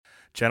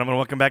Gentlemen,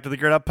 welcome back to the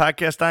Gird Up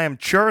Podcast. I am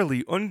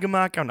Charlie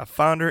Ungemach. I'm the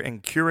founder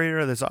and curator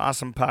of this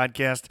awesome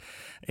podcast.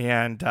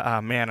 And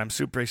man, I'm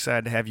super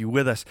excited to have you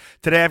with us.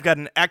 Today I've got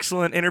an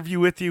excellent interview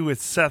with you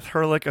with Seth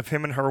Herlick of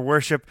Him and Her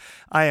Worship.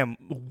 I am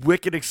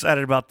wicked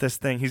excited about this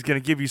thing. He's going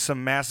to give you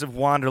some massive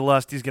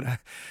wanderlust. He's going to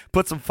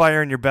put some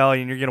fire in your belly,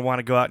 and you're going to want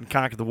to go out and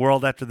conquer the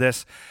world after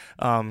this.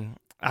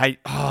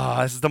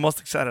 This is the most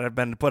excited I've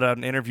been to put out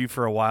an interview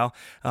for a while.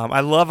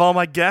 I love all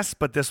my guests,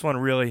 but this one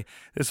really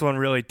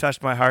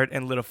touched my heart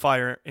and lit a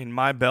fire in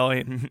my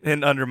belly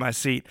and under my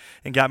seat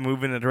and got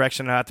moving in the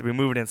direction I ought to be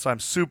moving in. So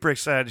I'm super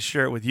excited to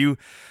share it with you.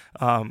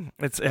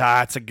 It's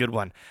a good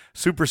one.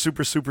 Super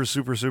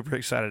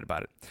excited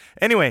about it.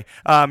 Anyway,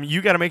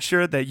 you got to make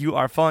sure that you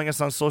are following us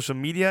on social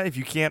media. If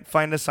you can't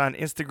find us on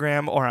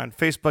Instagram or on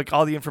Facebook,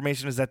 all the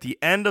information is at the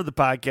end of the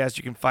podcast.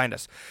 You can find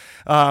us.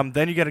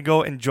 Then you got to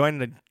go and join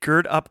the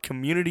Gird Up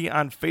community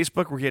on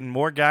Facebook. We're getting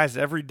more guys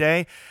every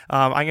day.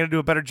 I'm going to do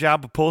a better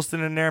job of posting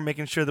in there,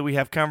 making sure that we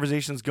have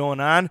conversations going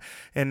on,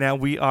 and now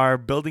we are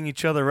building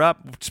each other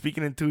up,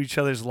 speaking into each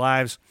other's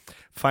lives,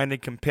 finding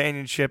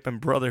companionship and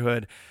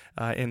brotherhood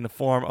in the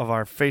form of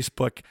our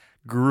Facebook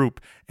group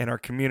and our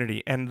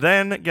community. And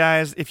then,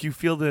 guys, if you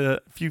feel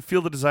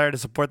the desire to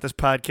support this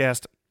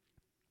podcast,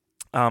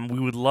 we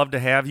would love to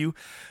have you.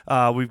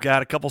 We've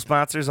got a couple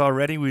sponsors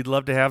already. We'd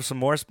love to have some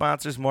more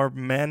sponsors, more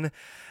men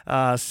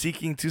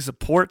seeking to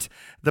support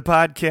the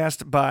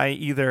podcast by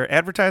either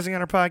advertising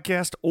on our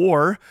podcast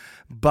or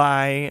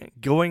by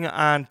going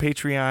on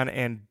Patreon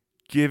and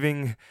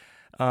giving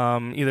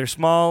either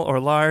small or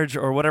large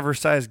or whatever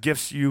size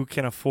gifts you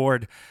can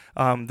afford.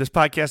 This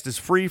podcast is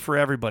free for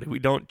everybody. We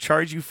don't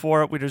charge you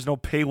for it. There's no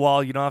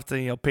paywall. You don't have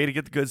to pay to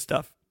get the good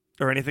stuff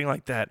or anything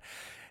like that.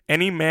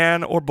 Any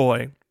man or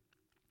boy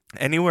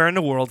anywhere in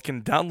the world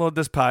can download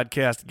this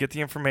podcast, get the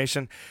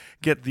information,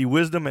 get the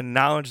wisdom and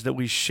knowledge that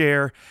we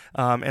share,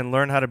 and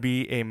learn how to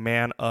be a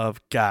man of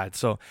God.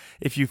 So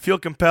if you feel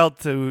compelled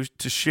to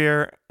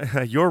share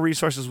your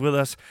resources with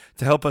us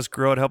to help us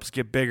grow, to help us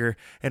get bigger,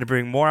 and to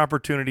bring more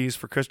opportunities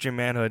for Christian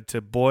manhood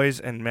to boys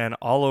and men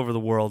all over the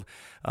world,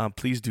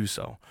 please do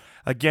so.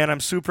 Again, I'm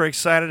super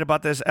excited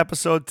about this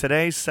episode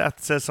today.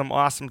 Seth says some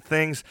awesome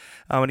things,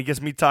 and he gets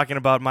me talking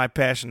about my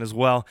passion as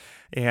well.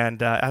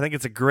 And I think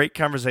it's a great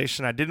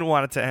conversation. I didn't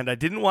want it to end. I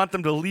didn't want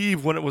them to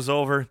leave when it was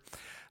over.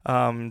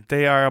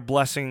 They are a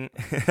blessing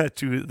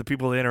to the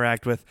people they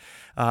interact with.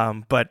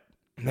 But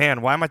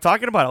man, why am I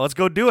talking about it? Let's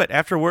go do it.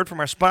 After a word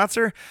from our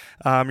sponsor,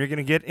 you're going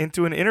to get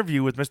into an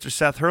interview with Mr.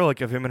 Seth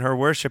Herlick of Him and Her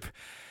Worship.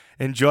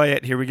 Enjoy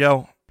it. Here we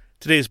go.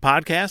 Today's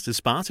podcast is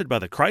sponsored by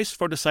the Christ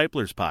for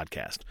Disciplers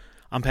podcast.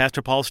 I'm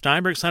Pastor Paul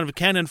Steinberg, son of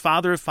Ken and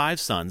father of 5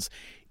 sons.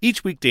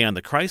 Each weekday on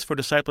the Christ for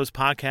Disciplers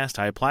podcast,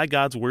 I apply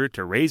God's Word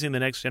to raising the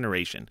next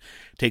generation.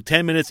 Take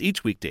 10 minutes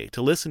each weekday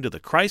to listen to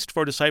the Christ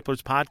for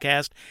Disciplers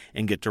podcast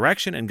and get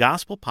direction and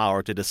gospel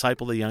power to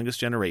disciple the youngest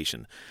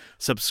generation.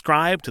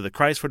 Subscribe to the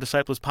Christ for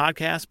Disciplers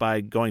podcast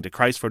by going to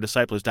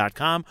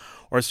christfordisciplers.com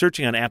or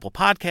searching on Apple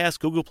Podcasts,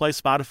 Google Play,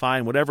 Spotify,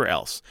 and whatever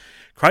else.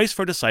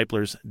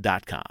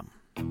 christfordisciplers.com.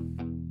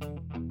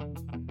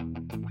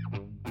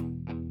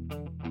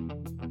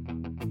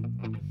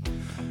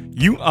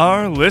 You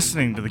are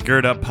listening to the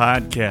Gird Up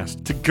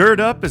Podcast. To gird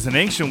up is an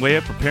ancient way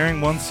of preparing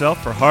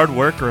oneself for hard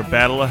work or a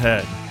battle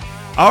ahead.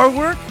 Our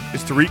work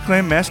is to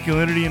reclaim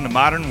masculinity in the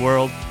modern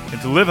world and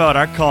to live out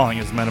our calling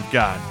as men of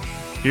God.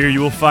 Here you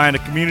will find a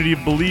community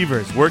of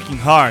believers working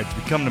hard to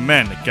become the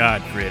men that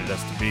God created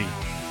us to be.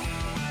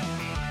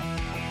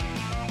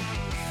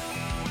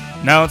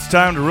 Now it's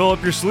time to roll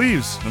up your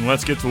sleeves and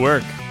let's get to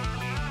work.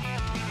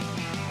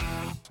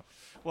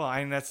 Well,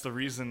 I mean, that's the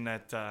reason I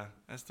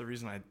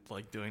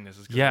like doing this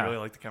is because I really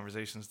like the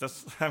conversations.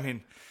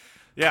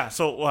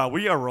 So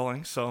we are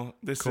rolling. So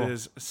this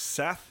is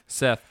Seth.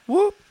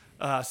 Whoop.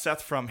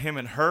 Seth from Him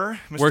and Her.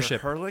 Mr.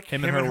 Worship. Herlick.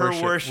 Him and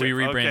Her Worship. We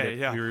rebranded. Okay,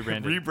 yeah. We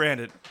rebranded.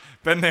 Rebranded.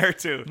 Been there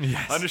too.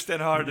 Yes.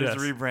 Understand how hard it is to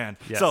rebrand.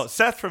 Yes. So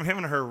Seth from Him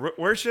and Her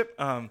Worship.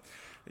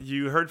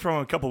 You heard from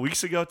him a couple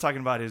weeks ago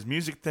talking about his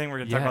music thing. We're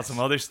going to talk about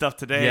some other stuff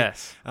today.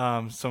 Yes.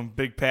 Some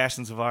big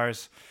passions of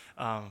ours.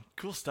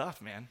 Cool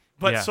stuff, man.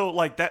 But so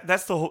like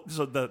that's the whole.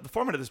 So the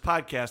format of this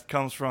podcast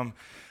comes from,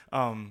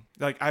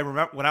 like I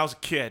remember when I was a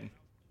kid,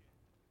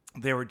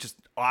 they were just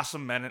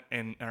awesome men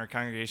in our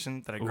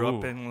congregation that I grew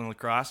up in La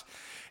Crosse,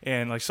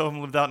 and like some of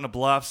them lived out in the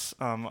bluffs.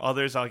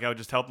 Others I would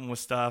just help them with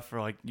stuff,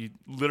 or like you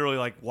literally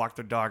like walk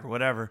their dog or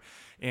whatever.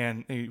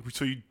 And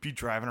so you'd be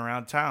driving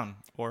around town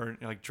or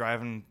like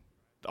driving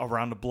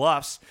around the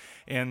bluffs,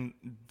 and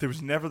there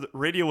was never the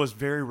radio was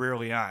very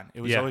rarely on.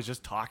 It was always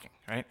just talking,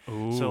 right?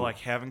 Ooh. So like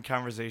having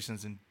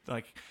conversations, and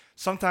like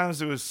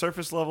sometimes it was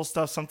surface level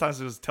stuff,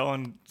 sometimes it was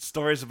telling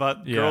stories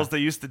about girls they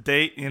used to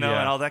date, and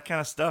all that kind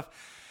of stuff.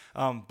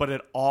 But it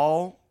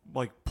all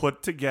like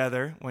put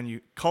together when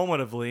you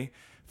cumulatively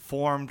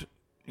formed,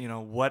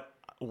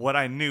 what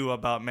I knew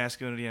about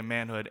masculinity and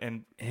manhood,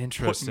 and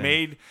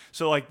interesting.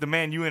 So like the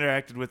man you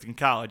interacted with in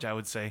college, I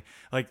would say,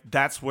 like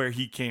that's where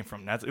he came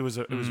from. It was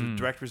a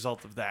direct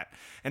result of that.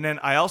 And then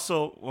I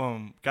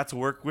also got to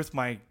work with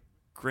my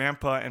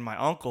grandpa and my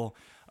uncle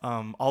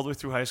all the way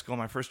through high school.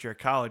 My first year of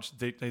college,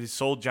 they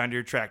sold John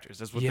Deere tractors.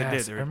 That's what they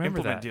did. They were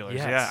implement dealers.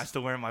 Yes. Yeah, I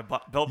still wearing my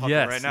belt buckle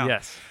right now.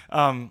 Yes.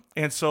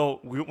 And so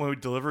when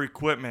we'd deliver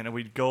equipment and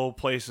we'd go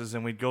places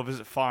and we'd go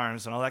visit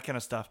farms and all that kind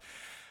of stuff,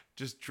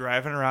 just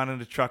driving around in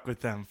the truck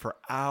with them for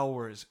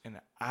hours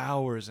and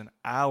hours and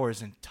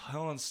hours and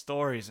telling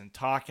stories and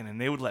talking, and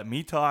they would let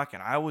me talk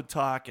and I would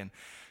talk, and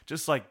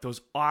just like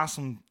those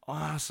awesome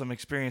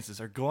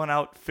experiences, or going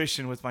out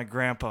fishing with my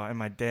grandpa and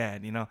my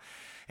dad,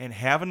 and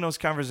having those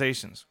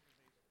conversations.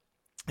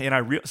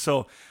 And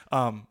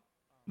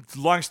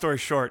long story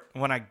short,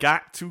 when I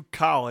got to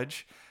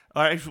college,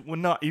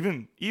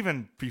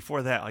 even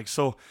before that,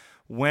 so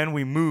when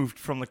we moved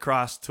from La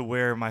Crosse to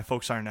where my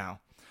folks are now,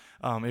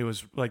 it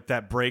was like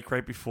that break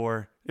right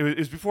before. It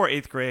was before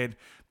 8th grade,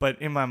 but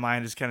in my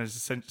mind, it's kind of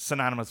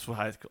synonymous with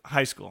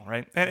high school,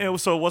 right? And it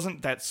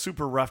wasn't that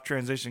super rough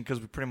transition because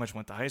we pretty much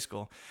went to high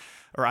school,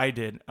 or I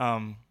did.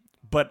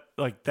 But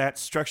like that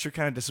structure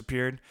kind of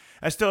disappeared.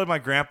 I still had my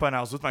grandpa, and I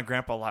was with my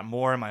grandpa a lot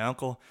more, and my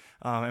uncle,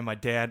 and my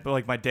dad. But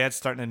like my dad's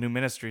starting a new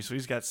ministry, so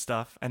he's got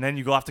stuff. And then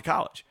you go off to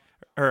college,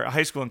 or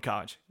high school and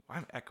college.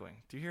 I'm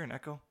echoing. Do you hear an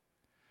echo?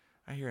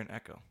 I hear an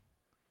echo.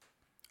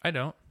 I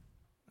don't.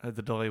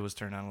 The delay was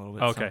turned on a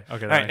little bit.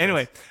 Okay. All right.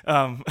 Anyway,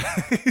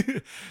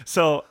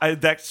 so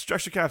that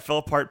structure kind of fell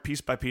apart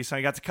piece by piece. And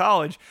I got to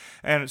college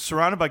and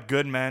surrounded by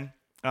good men,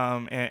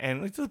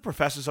 and the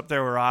professors up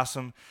there were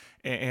awesome.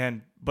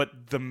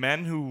 But the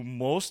men who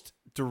most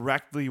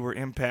directly were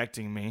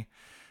impacting me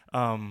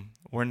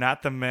were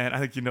not the men. I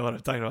think you know what I'm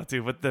talking about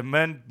too. But the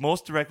men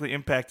most directly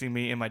impacting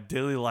me in my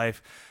daily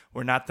life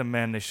were not the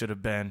men they should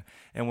have been,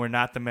 and were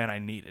not the men I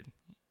needed.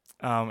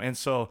 And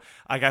so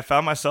I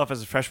found myself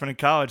as a freshman in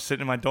college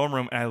sitting in my dorm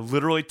room, and I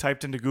literally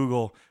typed into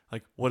Google,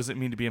 like, what does it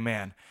mean to be a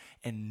man?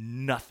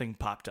 And nothing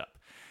popped up.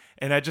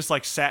 And I just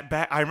like sat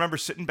back. I remember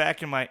sitting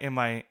back in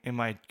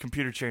my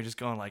computer chair and just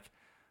going like,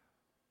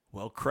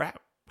 well,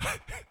 crap.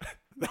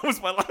 That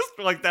was my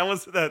last, that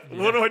was that.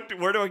 Yeah.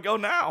 Where do I go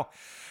now?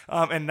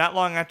 And not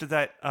long after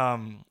that,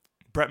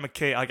 Brett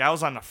McKay, I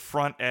was on the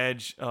front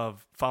edge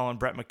of following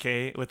Brett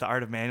McKay with The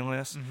Art of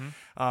Manliness.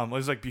 Mm-hmm. It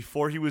was like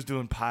before he was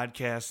doing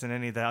podcasts and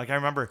any of that. Like I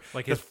remember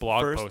his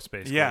blog post,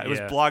 basically. Yeah, it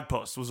was blog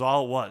posts was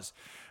all it was.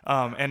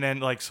 And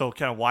then so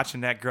kind of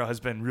watching that grow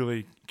has been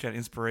really kind of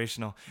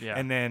inspirational. Yeah.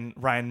 And then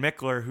Ryan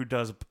Mickler, who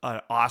does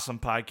an awesome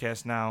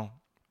podcast now.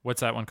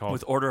 What's that one called?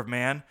 With Order of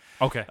Man.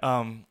 Okay.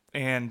 So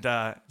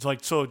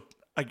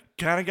I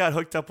kind of got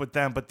hooked up with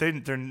them, but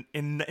they're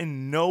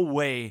in no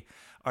way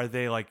are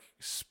they like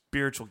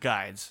spiritual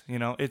guides.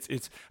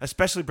 It's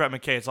especially Brett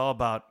McKay. It's all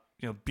about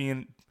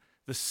being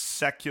the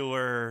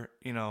secular,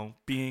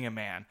 being a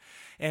man,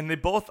 and they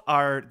both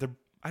are.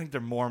 I think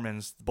they're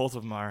Mormons. Both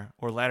of them are,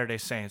 or Latter-day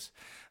Saints,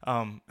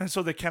 and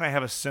so they kind of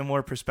have a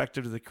similar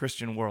perspective to the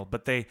Christian world,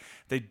 but they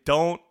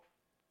don't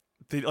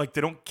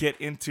get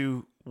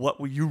into what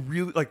we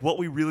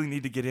really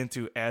need to get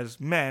into as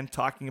men,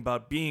 talking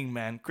about being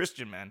men,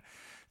 Christian men.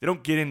 They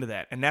don't get into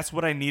that, and that's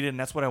what I needed, and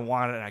that's what I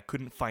wanted, and I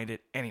couldn't find it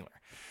anywhere.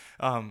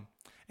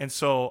 And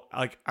so,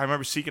 I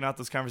remember seeking out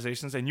those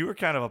conversations, and you were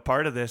kind of a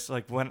part of this. By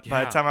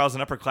the time I was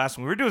in upperclassmen,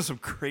 we were doing some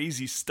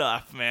crazy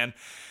stuff, man,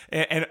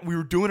 and we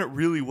were doing it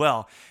really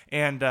well.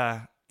 And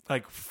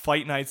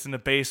fight nights in the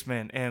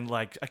basement, and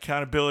like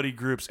accountability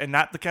groups, and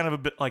not the kind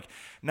of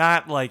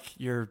not like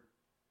your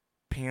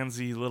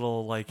pansy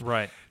little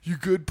right. You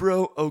good,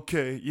 bro?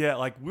 Okay,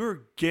 yeah. We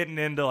were getting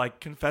into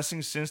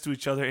confessing sins to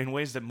each other in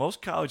ways that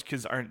most college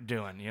kids aren't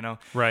doing,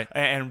 right?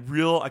 And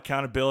real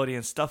accountability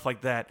and stuff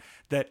like that.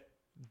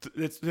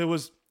 It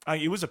was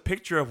a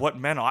picture of what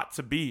men ought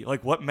to be,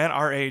 like what men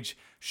our age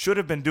should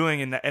have been doing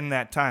in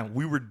that time.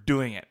 We were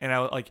doing it, and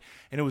and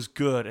it was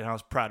good, and I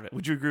was proud of it.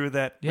 Would you agree with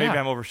that? Yeah. Maybe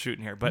I'm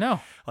overshooting here, but no.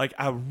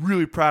 I'm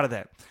really proud of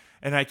that.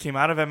 And I came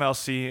out of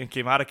MLC and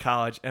came out of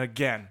college, and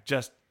again,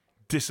 just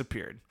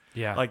disappeared.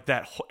 Yeah.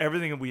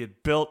 Everything that we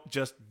had built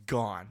just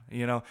gone.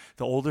 The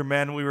older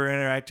men we were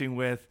interacting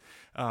with,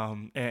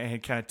 and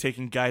kind of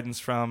taking guidance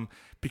from,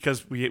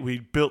 because we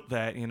built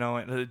that,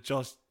 and it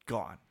just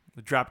gone.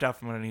 It dropped out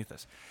from underneath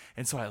us.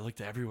 And so I looked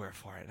everywhere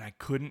for it, and I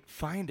couldn't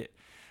find it.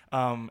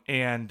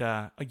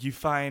 You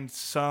find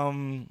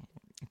some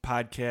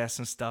podcasts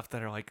and stuff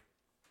that are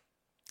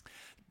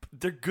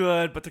they're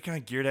good, but they're kind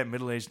of geared at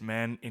middle-aged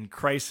men in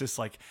crisis,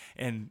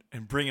 and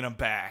bringing them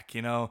back,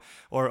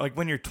 or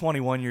when you're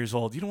 21 years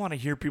old, you don't want to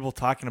hear people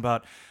talking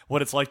about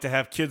what it's like to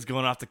have kids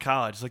going off to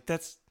college.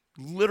 That's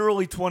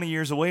literally 20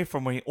 years away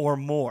from me or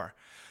more.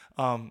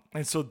 And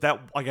so that,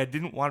 I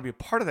didn't want to be a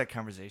part of that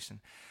conversation.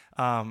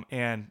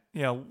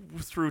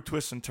 Through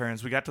twists and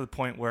turns, we got to the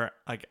point where,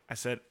 I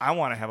said, I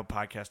want to have a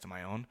podcast of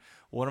my own.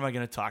 What am I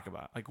going to talk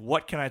about?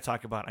 What can I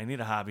talk about? I need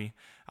a hobby.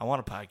 I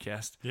want a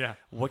podcast. Yeah.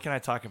 What can I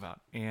talk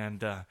about?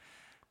 And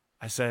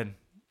I said,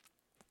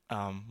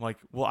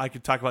 well, I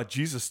could talk about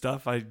Jesus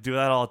stuff. I do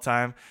that all the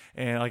time.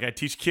 And like I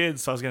teach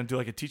kids, so I was going to do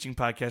like a teaching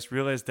podcast,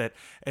 realized that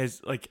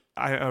as like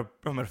I'm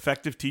an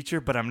effective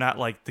teacher, but I'm not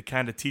like the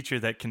kind of teacher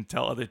that can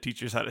tell other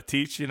teachers how to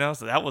teach,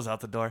 so that was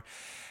out the door.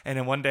 And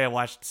then one day I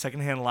watched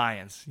Secondhand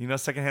Lions.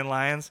 Secondhand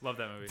Lions? Love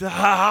that movie.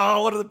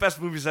 One of the best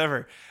movies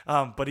ever.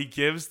 But he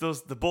gives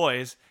the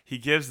boys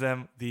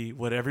them the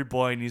what every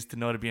boy needs to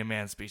know to be a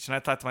man speech. And I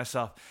thought to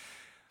myself,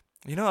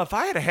 if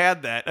I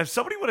had that, if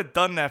somebody would have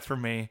done that for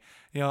me,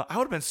 I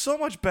would have been so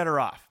much better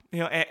off.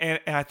 And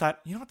I thought,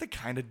 what, they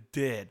kind of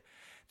did.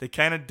 They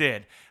kind of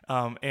did.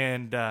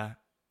 I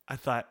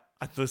thought,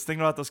 I was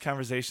thinking about those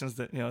conversations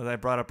that I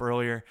brought up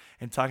earlier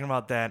and talking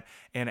about that.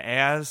 And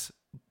as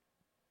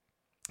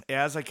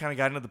I kind of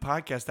got into the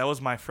podcast, that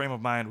was my frame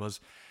of mind was,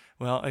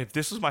 well, if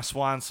this was my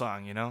swan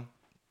song,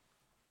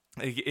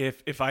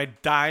 if I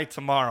die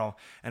tomorrow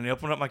and they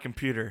open up my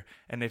computer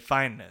and they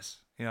find this,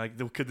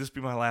 could this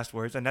be my last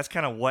words? And that's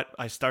kind of what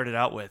I started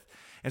out with.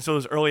 And so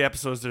those early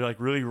episodes, they're like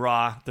really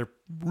raw. They're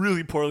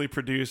really poorly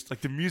produced.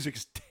 Like the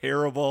music's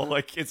terrible.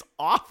 Like it's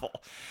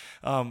awful.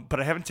 But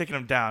I haven't taken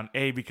them down.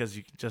 A, because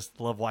you just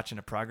love watching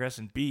the progress.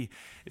 And B,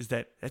 is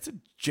that's a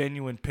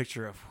genuine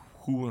picture of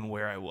who and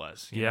where I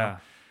was. You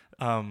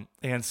know?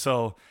 And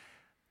so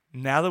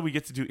now that we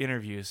get to do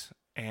interviews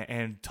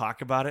and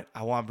talk about it,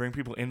 I want to bring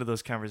people into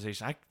those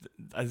conversations.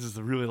 This is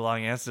a really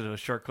long answer to a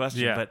short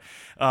question, but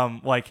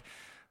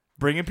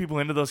bringing people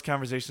into those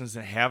conversations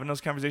and having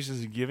those conversations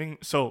and giving.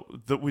 So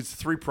it's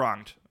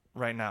 3-pronged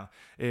right now.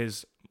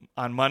 Is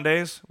on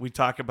Mondays we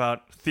talk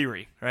about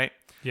theory, right?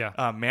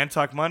 Yeah. Man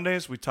Talk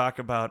Mondays, we talk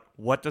about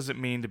what does it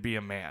mean to be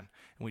a man,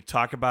 and we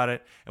talk about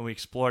it and we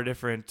explore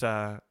different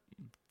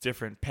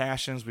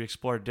passions. We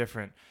explore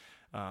different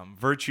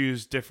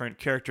virtues, different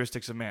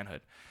characteristics of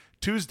manhood.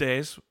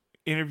 Tuesdays,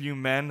 interview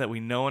men that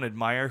we know and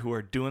admire who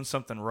are doing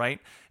something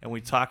right, and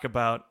we talk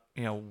about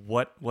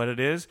what it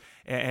is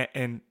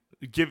and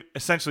give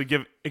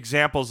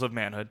examples of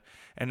manhood.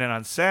 And then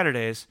on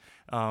Saturdays,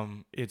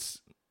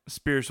 it's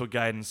spiritual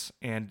guidance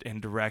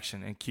and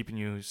direction and keeping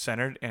you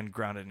centered and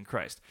grounded in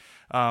Christ.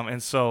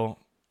 And so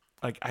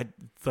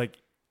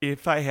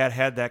if I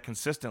had that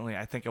consistently,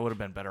 I think I would have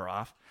been better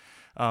off.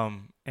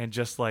 And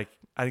just I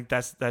think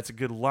that's a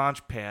good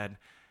launch pad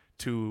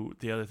to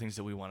the other things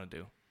that we want to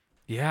do.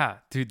 Yeah,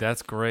 dude,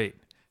 that's great.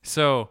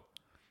 So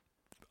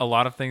a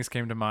lot of things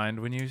came to mind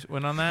when you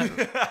went on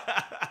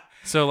that.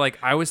 So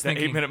I was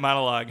thinking 8-minute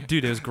monologue.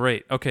 Dude, it was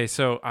great. Okay,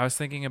 so I was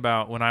thinking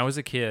about when I was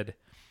a kid.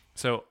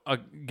 So I'll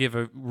give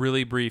a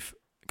really brief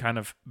kind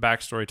of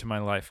backstory to my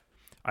life.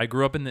 I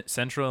grew up in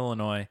central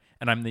Illinois,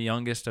 and I'm the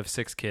youngest of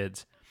 6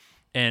 kids.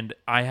 And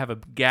I have a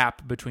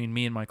gap between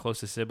me and my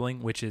closest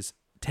sibling, which is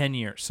 10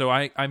 years. So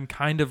I'm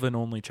kind of an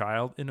only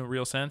child in a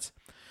real sense.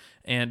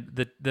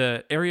 And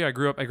the area I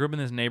grew up in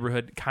this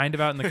neighborhood, kind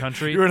of out in the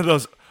country. You're one of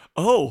those,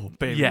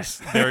 babies.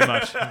 Yes, very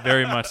much.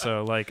 Very much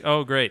so.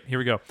 Oh, great. Here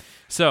we go.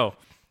 So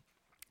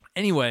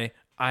anyway,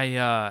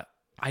 I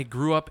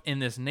grew up in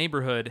this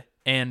neighborhood,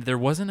 and there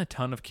wasn't a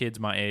ton of kids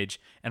my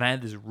age. And I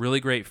had this really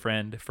great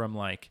friend from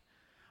I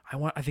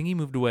think he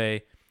moved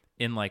away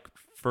in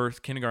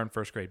kindergarten,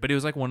 first grade. But it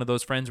was one of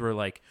those friends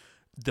where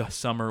the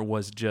summer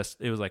was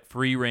it was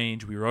free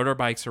range. We rode our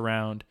bikes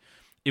around.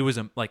 It was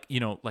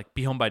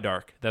be home by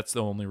dark. That's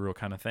the only real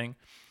kind of thing.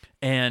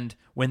 And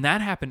when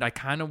that happened, I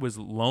kind of was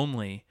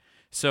lonely.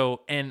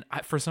 So,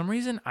 for some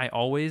reason, I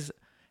always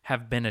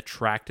have been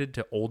attracted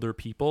to older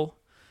people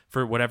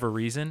for whatever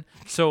reason.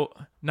 So,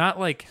 not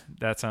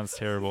that sounds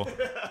terrible.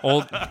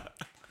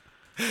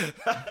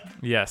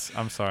 Yes,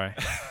 I'm sorry.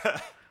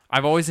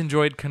 I've always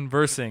enjoyed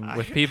conversing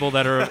with people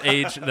that are of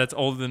age that's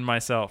older than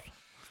myself.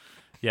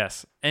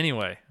 Yes.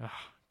 Anyway. Oh,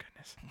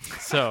 goodness.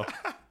 So,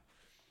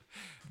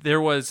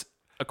 there was,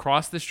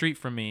 across the street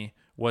from me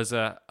was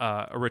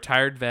a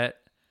retired vet,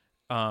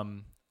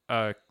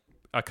 a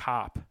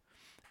cop,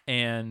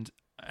 and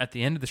at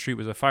the end of the street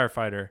was a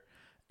firefighter,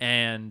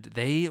 and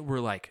they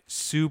were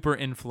super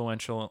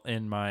influential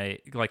in my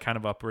kind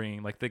of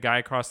upbringing. The guy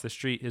across the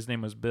street, his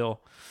name was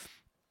Bill,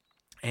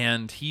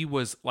 and he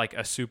was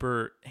a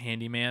super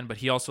handyman, but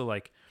he also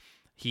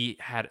he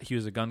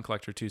was a gun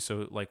collector too.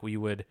 So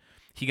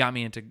he got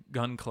me into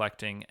gun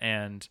collecting,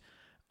 and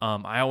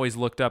I always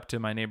looked up to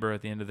my neighbor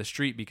at the end of the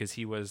street because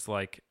he was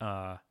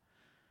basically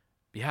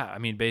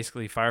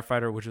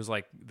firefighter, which was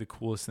the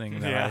coolest thing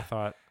that I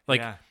thought.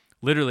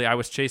 Literally, I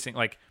was chasing,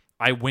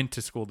 I went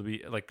to school to be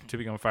to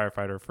become a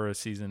firefighter for a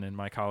season in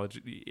my college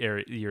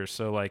years.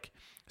 So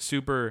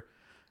super,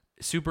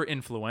 super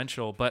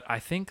influential. But I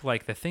think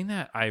the thing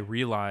that I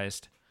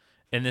realized,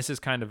 and this is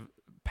kind of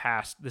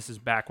past, this is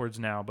backwards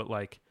now, but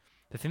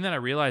the thing that I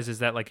realized is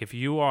that if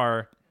you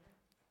are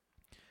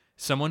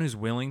someone who's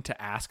willing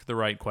to ask the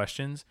right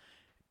questions,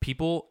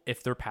 people,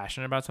 if they're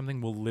passionate about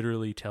something, will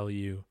literally tell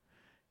you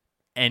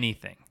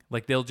anything.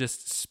 They'll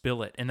just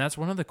spill it. And that's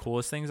one of the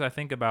coolest things I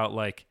think about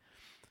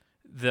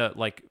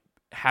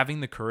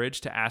having the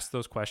courage to ask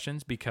those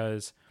questions,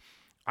 because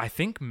I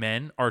think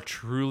men are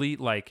truly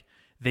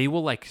they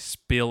will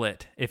spill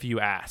it if you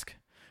ask.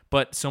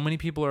 But so many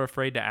people are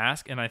afraid to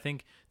ask, and I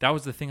think that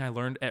was the thing I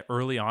learned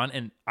early on,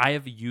 and I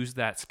have used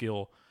that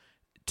skill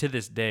to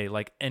this day.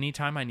 Like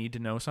anytime I need to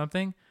know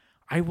something,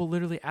 I will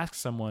literally ask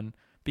someone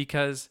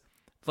because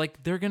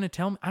like they're going to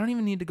tell me. I don't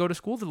even need to go to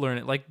school to learn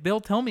it. Like they'll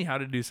tell me how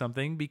to do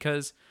something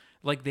because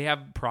like they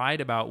have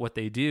pride about what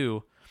they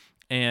do.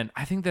 And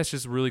I think that's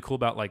just really cool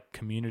about like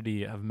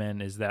community of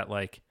men is that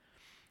like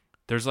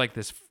there's like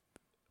this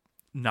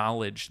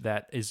knowledge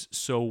that is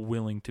so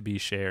willing to be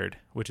shared,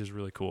 which is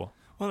really cool.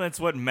 Well,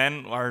 that's what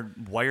men are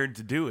wired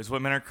to do. Is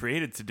what men are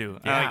created to do.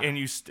 Yeah. And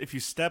if you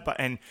step,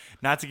 and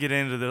not to get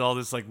into all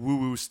this like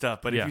woo-woo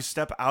stuff, but if you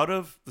step out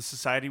of the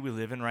society we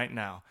live in right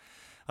now,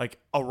 like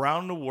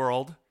around the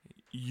world,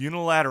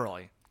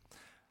 unilaterally,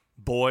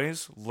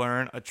 boys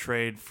learn a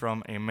trade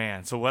from a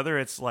man. So whether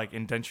it's like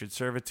indentured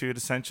servitude,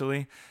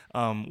 essentially,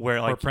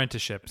 where like or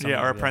apprenticeship,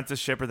 or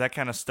apprenticeship, or that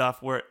kind of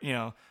stuff, where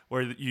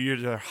where you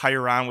either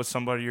hire on with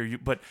somebody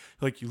but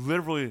like you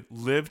literally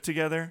live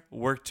together,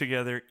 work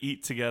together,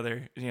 eat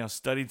together,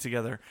 study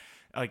together,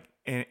 like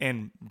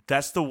and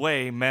that's the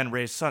way men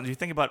raise sons. You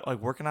think about like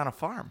working on a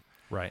farm,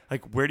 right?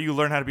 Like where do you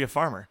learn how to be a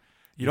farmer?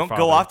 You Your don't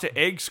go father. off to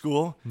egg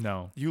school.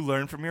 No. You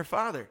learn from your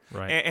father.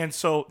 Right. And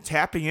so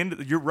tapping into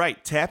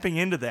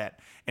that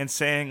and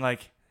saying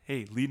like,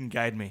 hey, lead and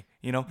guide me,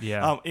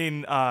 Yeah.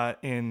 In I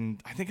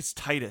think it's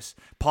Titus.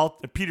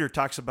 Peter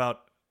talks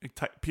about,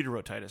 Peter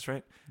wrote Titus,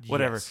 right?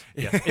 Whatever.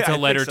 Yes. It's a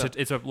letter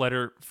it's a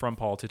letter from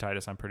Paul to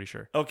Titus, I'm pretty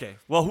sure. Okay.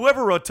 Well,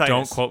 whoever wrote Titus.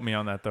 Don't quote me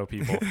on that though,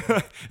 people.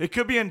 It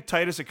could be in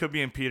Titus, it could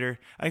be in Peter.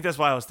 I think that's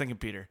why I was thinking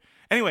Peter.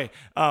 Anyway,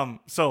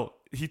 so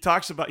he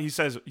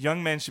says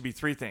young men should be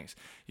three things.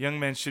 Young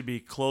men should be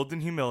clothed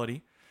in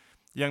humility,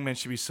 young men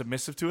should be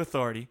submissive to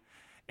authority,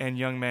 and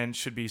young men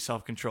should be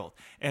self-controlled.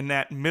 And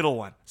that middle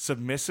one,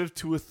 submissive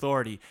to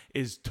authority,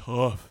 is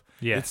tough.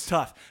 Yes. It's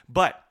tough.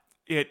 But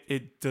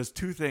it does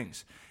two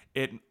things.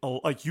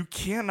 You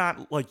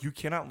cannot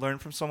learn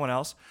from someone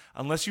else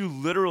unless you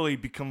literally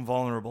become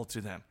vulnerable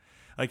to them.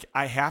 Like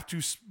I have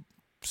to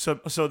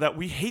so that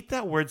we hate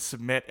that word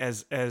submit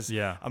as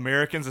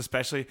Americans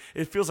especially.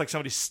 It feels like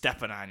somebody's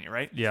stepping on you,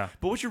 right? Yeah.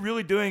 But what you're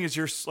really doing is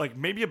you're like,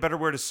 maybe a better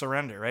word is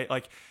surrender, right?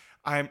 Like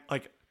I'm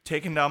like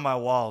taking down my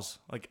walls.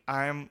 Like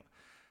I'm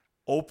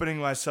opening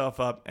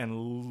myself up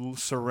and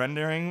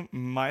surrendering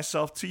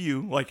myself to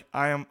you. Like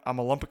I'm a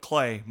lump of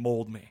clay,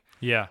 mold me.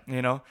 Yeah.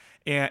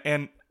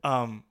 And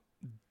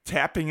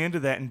tapping into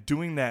that and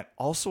doing that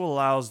also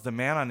allows the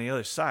man on the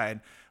other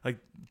side, like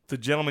the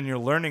gentleman you're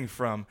learning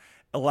from,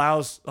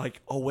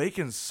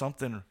 awakens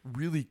something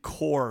really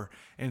core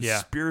and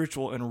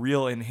spiritual and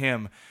real in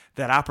him.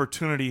 That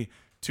opportunity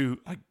to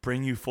like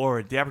bring you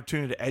forward, the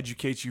opportunity to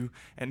educate you,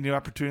 and the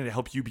opportunity to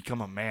help you become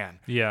a man.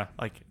 Yeah.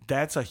 Like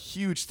that's a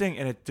huge thing.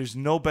 And there's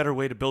no better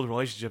way to build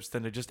relationships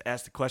than to just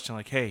ask the question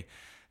like, hey,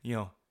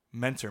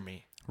 mentor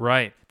me.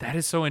 Right. That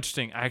is so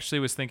interesting. I actually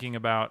was thinking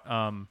about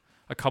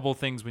a couple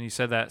things when you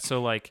said that.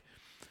 So like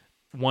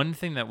one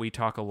thing that we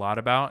talk a lot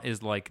about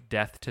is like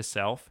death to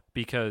self,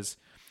 because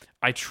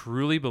I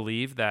truly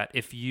believe that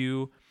if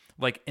you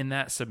like in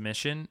that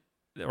submission,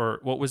 or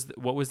what was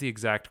the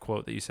exact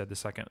quote that you said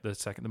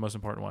the most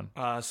important one?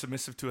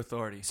 Submissive to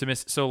authority.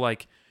 So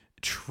like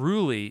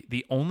truly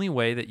the only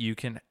way that you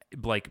can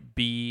like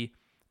be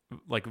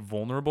like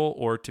vulnerable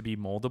or to be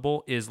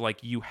moldable is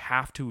like you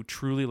have to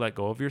truly let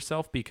go of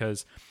yourself,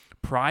 because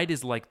pride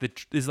is like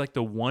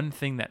the one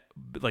thing that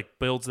like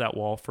builds that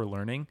wall for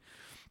learning.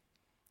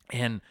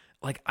 And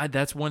like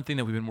that's one thing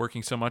that we've been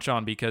working so much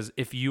on, because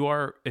if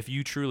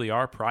you truly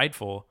are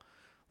prideful,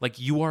 like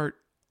you are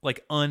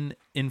like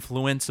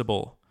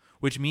uninfluenceable,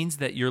 which means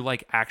that you're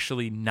like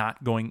actually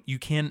not going,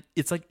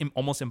 it's like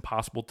almost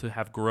impossible to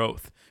have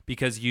growth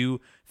because you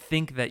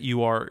think that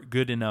you are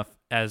good enough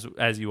as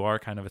you are,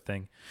 kind of a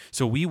thing.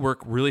 So we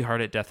work really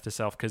hard at death to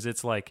self, because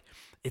it's like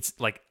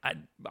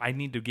I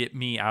need to get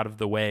me out of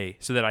the way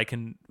so that I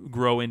can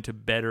grow into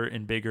better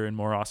and bigger and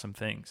more awesome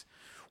things,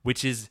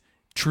 which is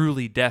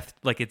truly death.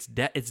 Like it's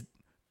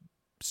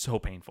so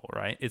painful,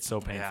 right? It's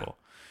so painful,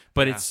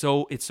 but it's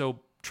so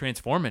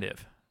transformative.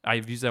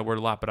 I've used that word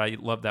a lot, but I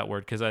love that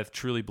word because I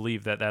truly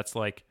believe that that's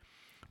like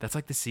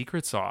the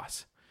secret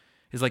sauce,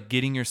 is like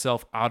getting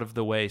yourself out of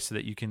the way so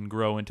that you can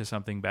grow into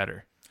something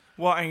better.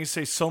 Well, and you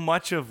say so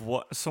much of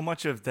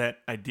that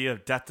idea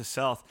of death to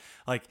self,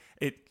 like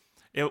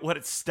what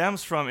it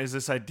stems from is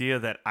this idea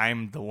that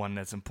I'm the one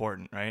that's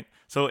important, right?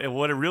 So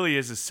what it really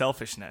is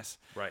selfishness,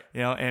 right?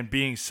 And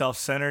being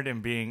self-centered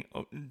and being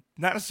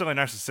not necessarily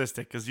narcissistic,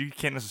 because you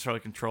can't necessarily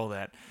control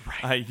that.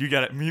 Right. You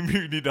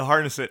need to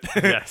harness it.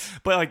 Yes.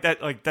 But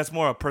that's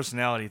more a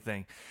personality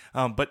thing.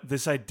 But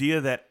this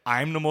idea that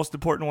I'm the most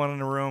important one in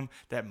the room,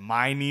 that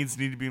my needs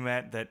need to be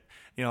met, that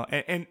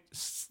and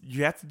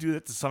you have to do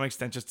that to some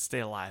extent just to stay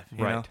alive,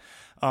 you right?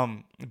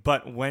 know?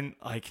 But when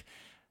I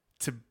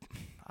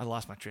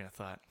lost my train of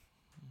thought.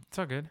 It's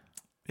all good.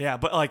 Yeah,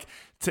 but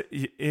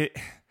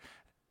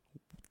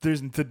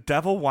the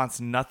devil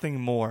wants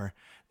nothing more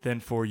than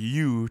for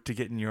you to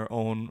get in your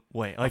own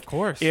way. Like, Of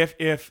course.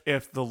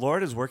 if the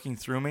Lord is working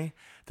through me,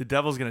 the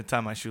devil's going to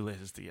tie my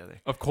shoelaces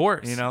together. Of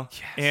course. You know?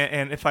 Yes.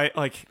 And if I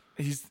like,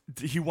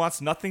 he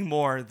wants nothing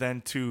more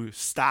than to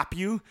stop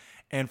you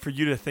and for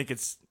you to think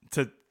it's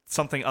to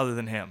something other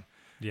than him.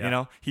 Yeah. You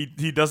know,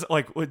 he doesn't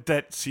like with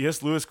that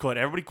C.S. Lewis quote.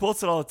 Everybody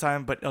quotes it all the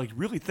time, but like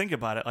really think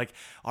about it. Like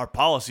our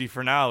policy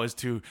for now is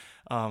to,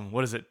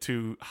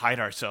 to hide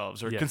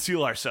ourselves or Yeah.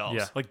 conceal ourselves.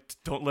 Yeah. Like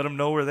don't let them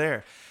know we're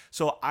there.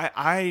 So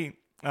I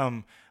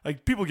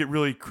like people get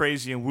really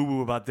crazy and woo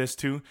woo about this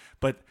too,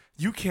 but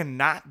you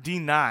cannot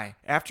deny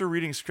after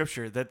reading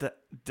scripture that the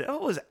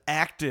devil is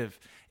active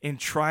in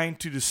trying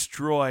to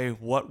destroy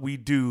what we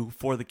do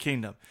for the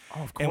kingdom.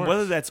 Oh, of And course.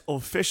 whether that's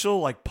official,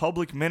 like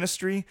public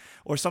ministry,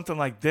 or something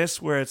like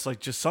this, where it's like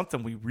just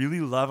something we really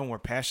love and we're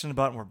passionate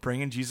about and we're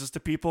bringing Jesus to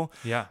people.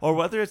 Yeah. Or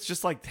whether it's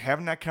just like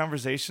having that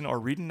conversation or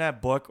reading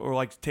that book or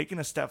like taking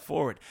a step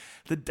forward.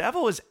 The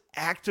devil is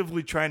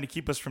actively trying to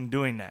keep us from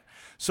doing that.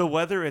 So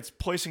whether it's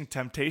placing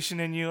temptation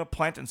in you,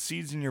 planting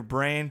seeds in your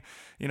brain,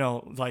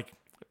 like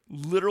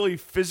literally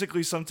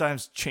physically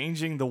sometimes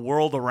changing the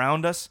world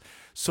around us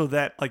so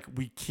that like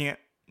we can't,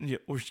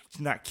 or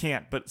not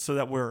can't, but so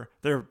that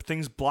there are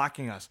things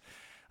blocking us.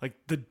 Like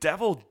the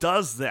devil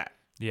does that.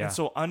 Yeah. And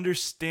so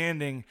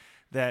understanding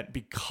that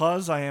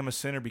because I am a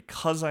sinner,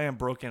 because I am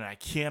broken, I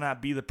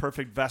cannot be the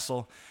perfect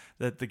vessel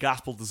that the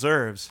gospel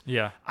deserves.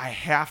 Yeah. I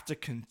have to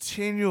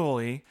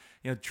continually,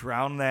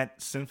 drown that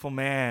sinful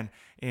man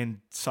in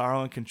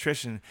sorrow and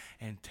contrition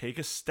and take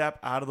a step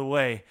out of the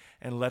way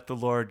and let the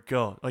Lord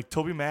go. Like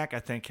Toby Mac, I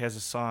think, has a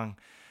song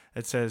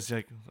that says,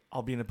 like,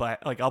 I'll be in the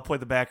I'll play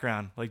the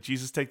background. Like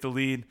Jesus take the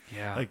lead.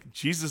 Yeah. Like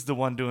Jesus is the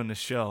one doing the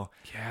show.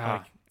 Yeah.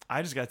 Like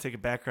I just gotta take a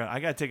background.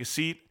 I gotta take a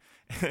seat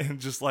and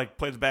just like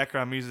play the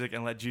background music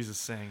and let Jesus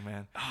sing,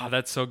 man. Oh,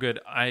 that's so good.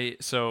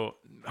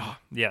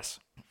 Yes.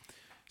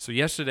 So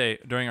yesterday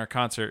during our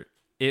concert,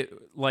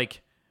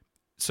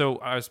 so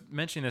I was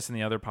mentioning this in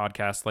the other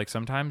podcast, like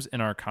sometimes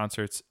in our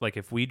concerts, like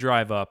if we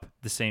drive up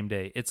the same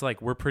day, it's like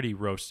we're pretty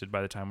roasted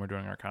by the time we're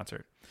doing our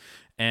concert.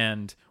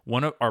 And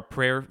one of our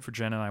prayer for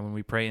Jen and I, when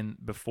we pray in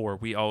before,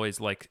 we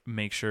always like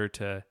make sure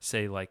to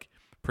say like,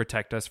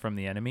 protect us from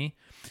the enemy.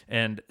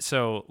 And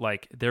so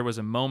like there was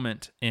a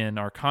moment in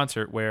our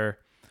concert where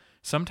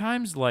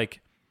sometimes like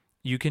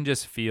you can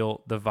just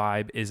feel the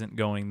vibe isn't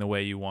going the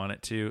way you want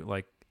it to.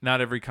 Like not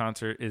every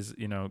concert is,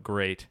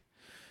 great.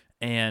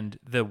 And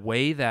the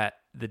way that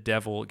the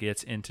devil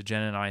gets into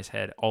Jen and I's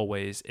head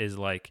always is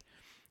like,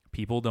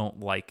 people don't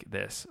like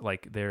this.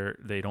 Like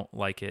they don't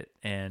like it.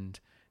 And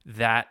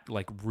that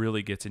like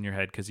really gets in your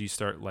head because you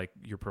start like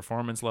your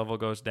performance level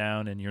goes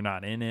down and you're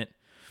not in it.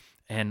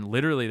 And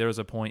literally there was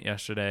a point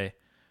yesterday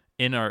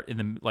in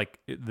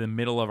the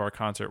middle of our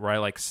concert where I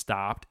like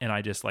stopped and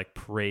I just like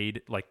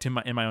prayed like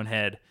in my own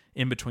head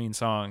in between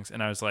songs.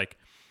 And I was like,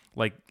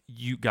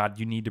 God,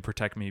 you need to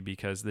protect me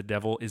because the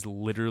devil is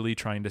literally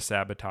trying to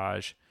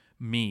sabotage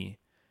me.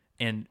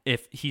 And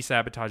if he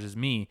sabotages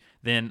me,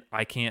 then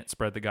I can't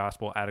spread the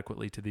gospel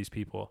adequately to these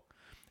people.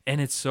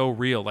 And it's so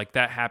real. Like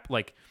that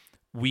like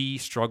we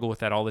struggle with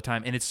that all the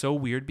time. And it's so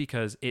weird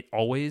because it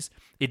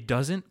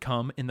doesn't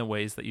come in the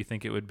ways that you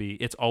think it would be.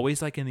 It's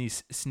always like in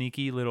these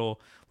sneaky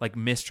little like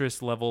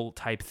mistress level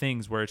type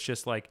things where it's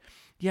just like,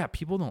 yeah,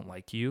 people don't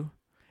like you.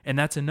 And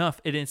that's enough.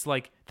 And it's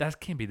like, that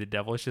can't be the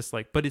devil. It's just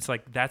like, but it's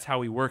like, that's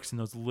how he works in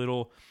those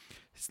little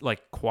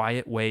like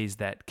quiet ways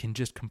that can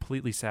just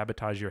completely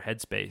sabotage your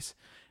headspace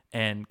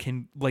and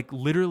can like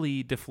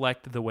literally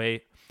deflect the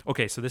way.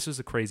 Okay, so this is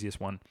the craziest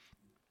one.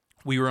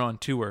 We were on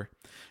tour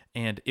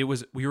and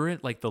we were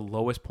at like the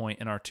lowest point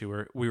in our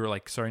tour. We were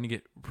like starting to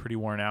get pretty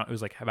worn out. It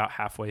was like about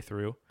halfway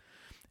through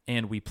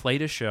and we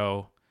played a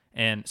show.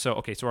 And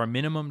so our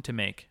minimum to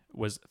make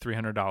was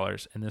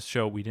 $300. And this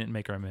show, we didn't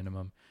make our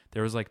minimum.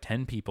 There was like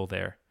 10 people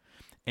there.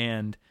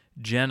 And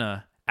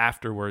Jenna,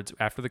 afterwards,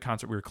 after the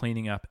concert, we were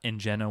cleaning up and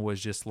Jenna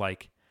was just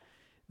like,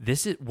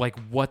 this is like,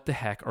 what the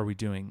heck are we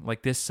doing?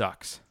 Like, this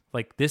sucks.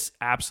 Like, this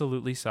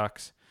absolutely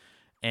sucks.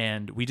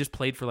 And we just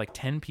played for like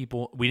 10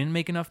 people. We didn't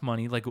make enough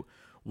money. Like,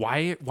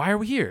 why are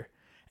we here?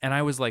 And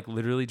I was like,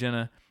 literally,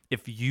 Jenna,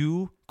 if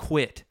you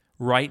quit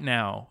right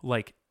now,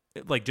 like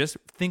just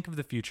think of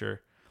the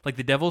future. Like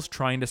the devil's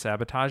trying to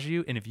sabotage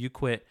you. And if you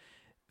quit,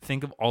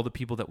 think of all the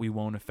people that we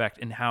won't affect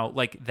and how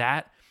like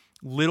that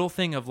little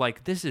thing of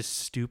like, this is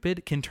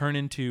stupid can turn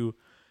into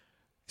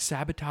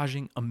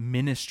sabotaging a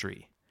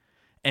ministry.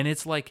 And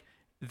it's like,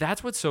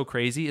 that's what's so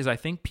crazy is I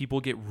think people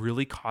get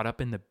really caught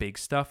up in the big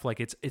stuff. Like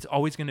it's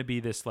always going to be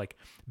this like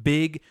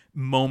big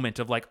moment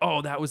of like,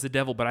 oh, that was the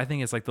devil. But I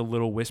think it's like the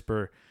little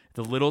whisper,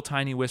 the little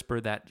tiny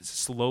whisper that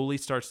slowly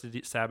starts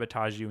to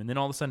sabotage you. And then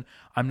all of a sudden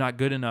I'm not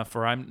good enough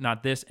or I'm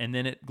not this. And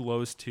then it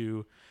glows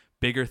to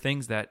bigger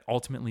things that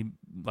ultimately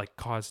like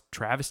cause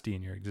travesty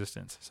in your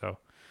existence. So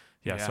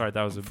yeah. Sorry.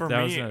 That was a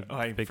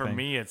big for thing.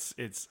 me, it's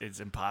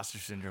imposter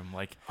syndrome.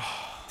 Like,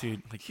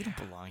 dude, like you don't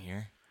belong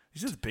here.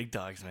 These are the big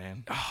dogs,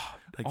 man.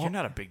 Like you're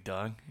not a big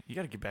dog. You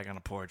got to get back on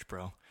the porch,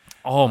 bro.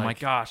 Oh like, my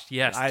gosh.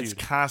 Yes. It's dude.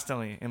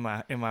 constantly in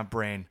my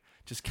brain.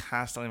 just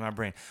constantly in my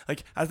brain.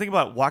 Like I think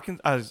about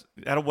I was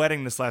at a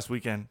wedding this last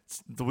weekend,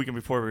 the weekend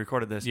before we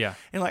recorded this. Yeah.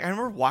 And like I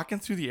remember walking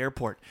through the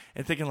airport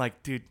and thinking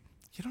like, dude,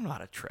 you don't know how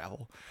to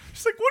travel.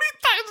 She's like, what are you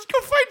talking? Just go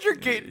find your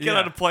gate and get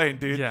on a plane,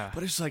 dude. Yeah.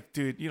 But it's like,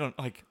 dude, you don't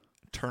like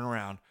turn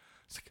around.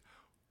 It's like,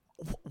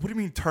 what do you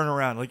mean turn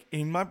around? Like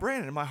in my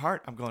brain, in my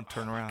heart, I'm going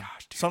turn around.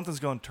 gosh, dude. Something's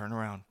going turn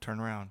around,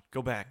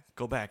 go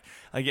back.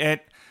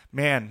 Like,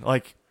 man,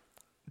 like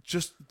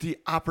just the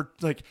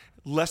like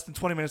less than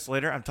 20 minutes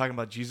later, I'm talking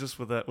about Jesus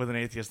with an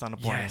atheist on the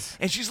plane, Yes.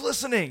 and she's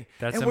listening.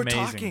 That's and we're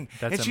amazing. talking.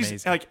 That's and she's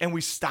amazing. like, and we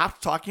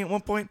stopped talking at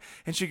one point,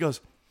 and she goes,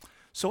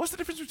 "So what's the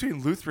difference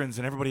between Lutherans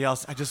and everybody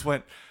else?" I just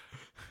went,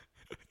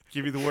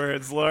 "Give you the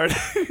words, Lord."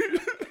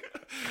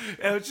 And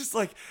it was just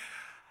like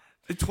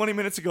 20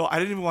 minutes ago, I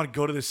didn't even want to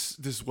go to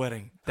this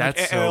wedding. That's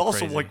and so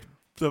also crazy. like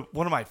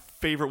one of my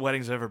favorite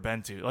weddings I've ever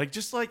been to. Like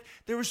just like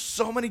there were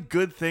so many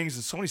good things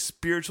and so many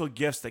spiritual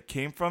gifts that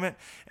came from it,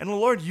 and the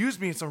Lord used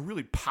me in some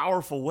really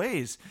powerful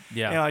ways.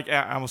 Yeah. And like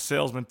I'm a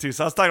salesman too,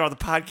 so I was talking about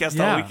the podcast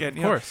all Yeah, weekend.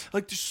 of course.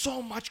 Like there's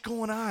so much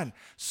going on,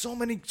 so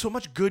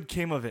much good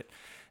came of it,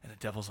 and the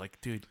devil's like,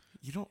 dude,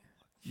 you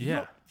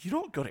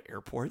don't go to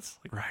airports,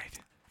 like Right.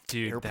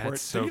 Dude, airports.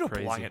 that's so you don't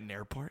crazy. belong at an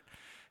airport,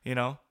 you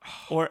know?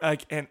 Or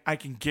like, and I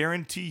can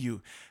guarantee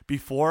you,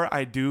 before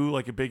I do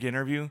like a big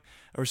interview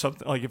or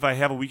something, like if I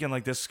have a weekend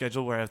like this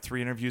scheduled where I have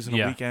 3 interviews in a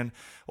Yeah. weekend,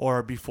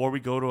 or before we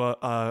go to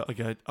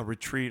a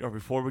retreat, or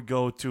before we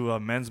go to a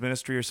men's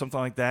ministry or something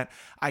like that,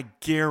 I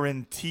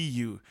guarantee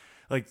you,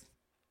 like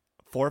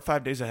 4 or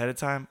 5 days ahead of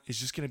time, it's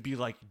just gonna be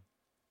like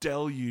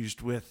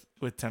deluged with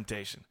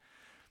temptation.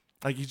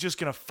 Like he's just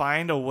gonna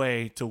find a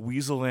way to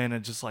weasel in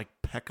and just like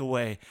peck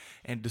away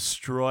and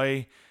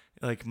destroy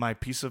like my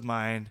peace of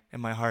mind and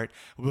my heart.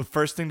 The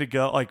first thing to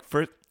go, like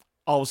first,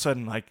 all of a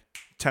sudden, like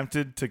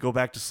tempted to go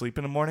back to sleep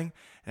in the morning.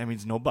 And that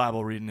means no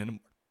Bible reading in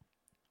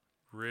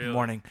the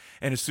morning.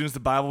 And as soon as the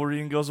Bible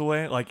reading goes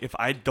away, like if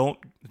I don't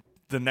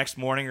the next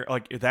morning or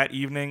like that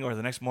evening or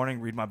the next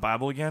morning read my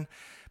Bible again,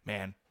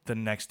 man, the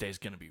next day is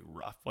gonna be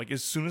rough. Like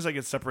as soon as I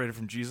get separated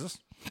from Jesus,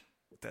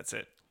 that's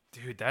it.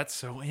 Dude, that's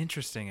so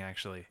interesting,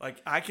 actually.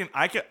 Like I can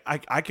track it.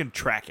 Like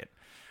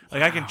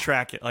I can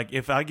track it. Like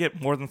if I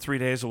get more than 3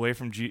 days away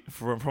from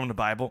from the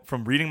Bible,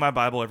 from reading my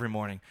Bible every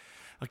morning,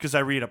 because I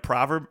read a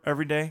proverb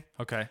every day,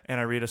 Okay. and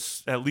I read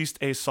at least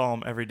a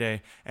psalm every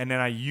day, and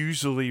then I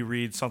usually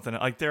read something.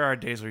 Like there are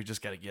days where you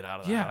just got to get out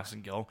of the house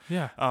and go.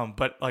 Yeah.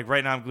 But like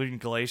right now I'm reading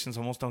Galatians,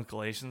 almost done with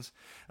Galatians.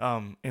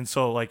 And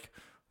so like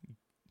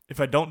if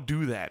I don't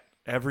do that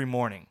every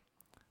morning,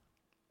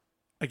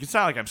 like it's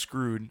not like I'm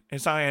screwed.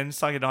 It's not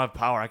like I don't have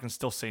power. I can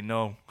still say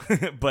no.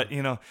 But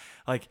you know,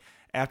 like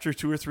after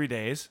 2 or 3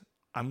 days,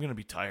 I'm gonna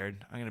be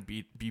tired. I'm gonna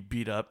be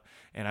beat up,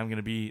 and I'm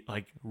gonna be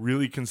like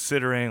really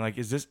considering like,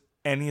 is this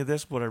any of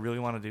this what I really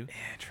want to do?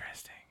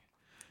 Interesting.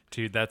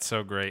 Dude, that's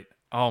so great.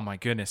 Oh my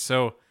goodness.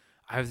 So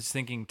I was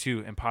thinking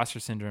too, imposter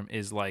syndrome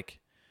is like,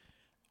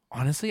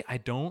 honestly, I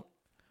don't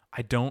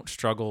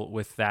struggle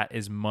with that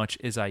as much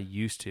as I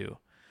used to.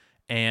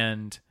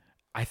 And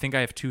I think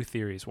I have 2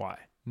 theories why.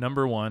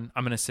 Number one,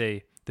 I'm going to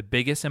say the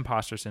biggest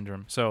imposter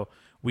syndrome. So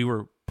we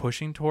were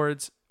pushing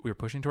towards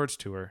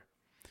tour.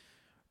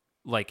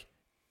 Like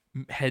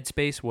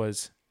headspace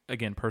was,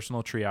 again,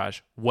 personal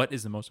triage. What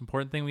is the most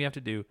important thing we have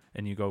to do?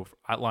 And you go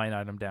line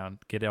item down,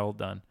 get it all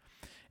done.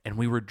 And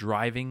we were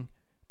driving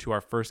to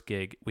our first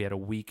gig. We had a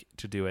week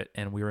to do it,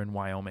 and we were in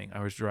Wyoming.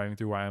 I was driving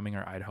through Wyoming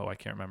or Idaho, I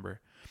can't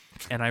remember.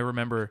 And I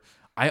remember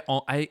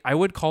I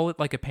would call it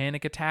like a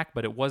panic attack,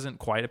 but it wasn't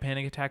quite a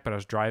panic attack. But I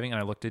was driving,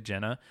 and I looked at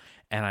Jenna,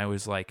 and I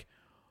was like,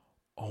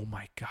 "Oh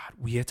my God,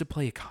 we had to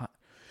play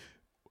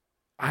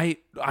a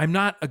I'm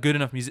not a good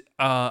enough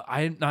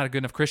I'm not a good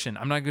enough Christian.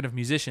 I'm not a good enough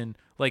musician.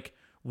 Like,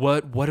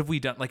 what have we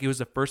done?" Like, it was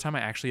the first time I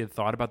actually had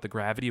thought about the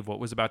gravity of what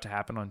was about to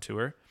happen on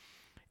tour,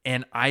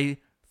 and I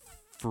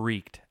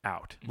freaked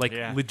out, like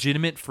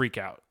legitimate freak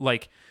out,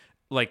 like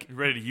You're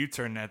ready to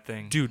U-turn that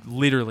thing, dude.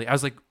 Literally, I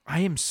was like,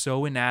 I am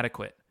so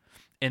inadequate.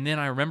 And then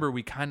I remember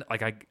we kind of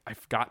like I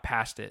got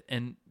past it,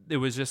 and it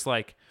was just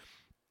like,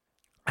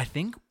 I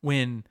think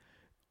when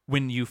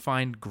you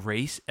find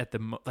grace at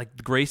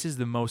grace is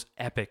the most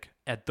epic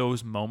at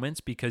those moments,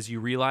 because you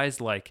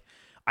realize like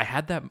I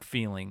had that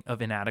feeling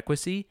of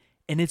inadequacy,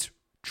 and it's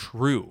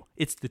true.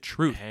 It's the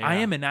truth. Yeah. I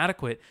am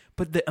inadequate,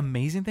 but the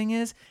amazing thing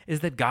is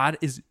that God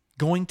is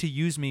going to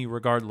use me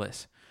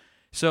regardless.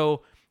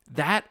 So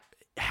that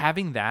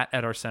having that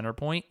at our center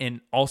point,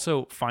 and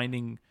also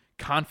finding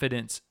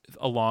confidence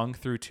along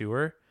through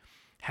tour,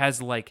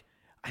 has like,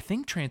 I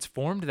think,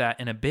 transformed that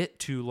in a bit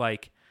to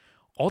like,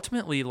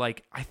 ultimately,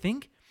 like, I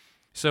think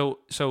so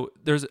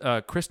there's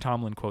a Chris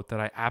Tomlin quote that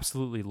I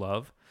absolutely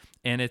love,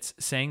 and it's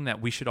saying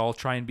that we should all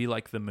try and be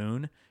like the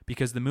moon,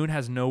 because the moon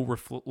has no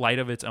light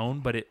of its own,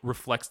 but it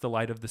reflects the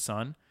light of the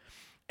sun.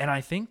 And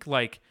I think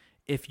like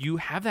if you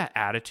have that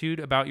attitude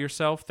about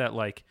yourself, that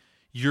like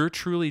you're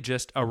truly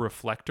just a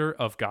reflector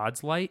of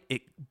God's light,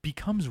 it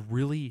becomes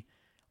really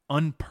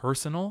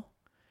unpersonal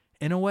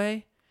in a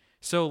way.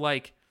 So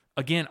like,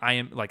 again,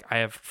 I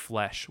have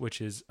flesh,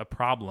 which is a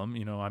problem,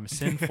 you know, I'm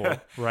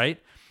sinful,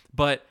 right?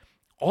 But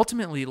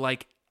ultimately,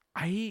 like,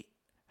 I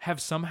have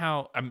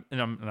somehow, and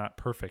I'm not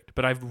perfect,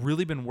 but I've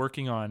really been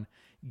working on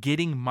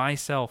getting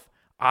myself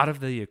out of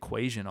the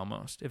equation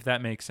almost, if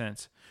that makes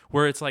sense.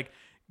 Where it's like,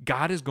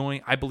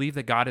 I believe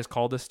that God has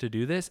called us to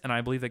do this, and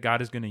I believe that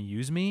God is going to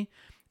use me.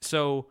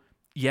 So,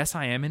 yes,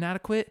 I am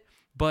inadequate,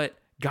 but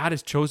God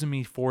has chosen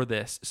me for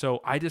this.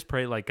 So I just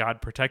pray, like, God,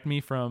 protect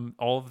me from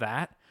all of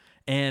that.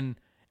 And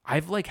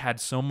I've, like, had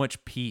so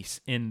much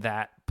peace in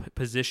that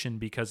position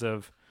because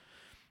of,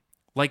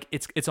 like,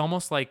 it's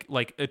almost like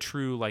a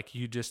true, like,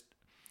 you just,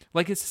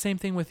 like, it's the same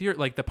thing with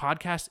like, the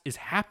podcast is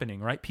happening,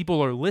 right?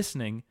 People are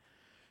listening,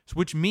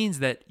 which means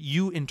that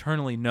you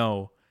internally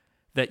know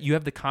that you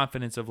have the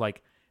confidence of,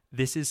 like,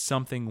 this is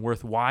something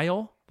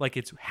worthwhile, like,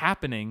 it's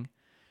happening.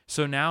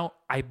 So now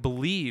I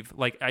believe,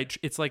 like,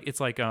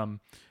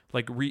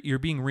 you're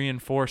being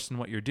reinforced in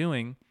what you're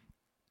doing.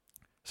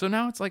 So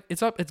now it's like,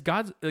 it's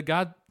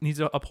God needs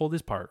to uphold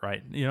his part,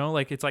 right? You know,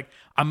 like, it's like,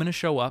 I'm going to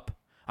show up,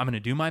 I'm going to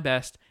do my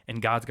best,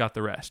 and God's got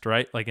the rest,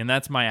 right? Like, and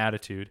that's my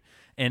attitude.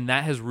 And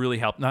that has really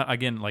helped. Not,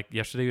 again, like,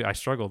 yesterday I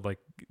struggled, like,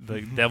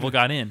 the devil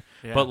got in,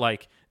 but,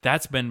 like,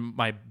 that's been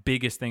my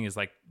biggest thing, is,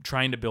 like,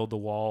 trying to build the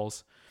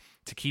walls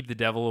to keep the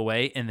devil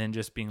away, and then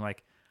just being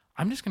like,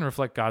 I'm just going to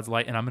reflect God's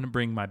light, and I'm going to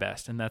bring my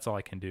best, and that's all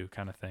I can do,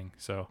 kind of thing.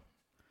 So,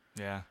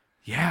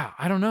 yeah,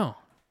 I don't know.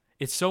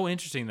 It's so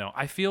interesting, though.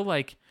 I feel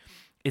like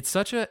it's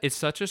such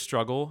a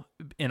struggle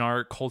in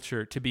our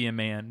culture to be a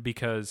man,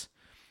 because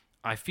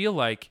I feel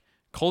like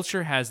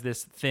culture has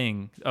this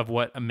thing of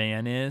what a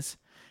man is,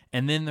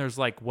 and then there's,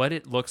 like, what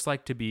it looks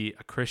like to be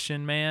a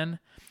Christian man,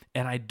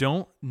 and I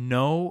don't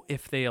know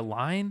if they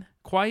align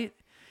quite,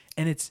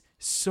 and it's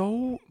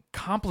so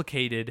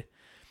complicated.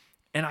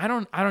 And I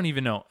don't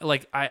even know.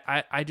 Like,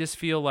 I just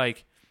feel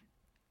like,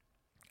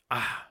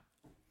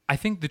 I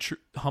think the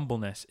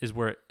humbleness is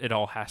where it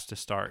all has to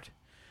start.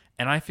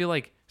 And I feel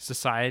like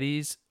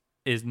societies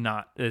it's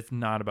not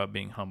about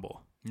being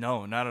humble.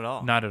 No, not at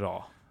all. Not at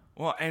all.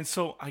 Well, and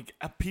so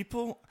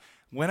people,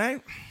 I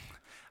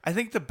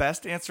think the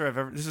best answer I've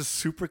ever, this is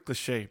super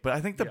cliche, but I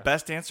think the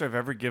best answer I've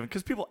ever given,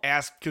 because people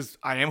ask, because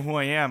I am who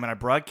I am and I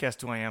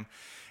broadcast who I am.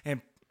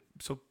 And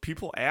so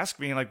people ask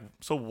me, like,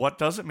 so what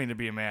does it mean to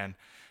be a man?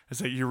 It's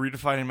like, you're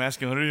redefining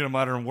masculinity in a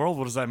modern world.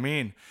 What does that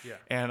mean? Yeah.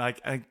 And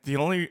I the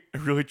only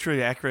really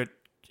truly accurate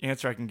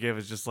answer I can give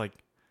is just, like,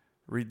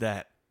 read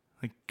that.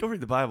 Like, go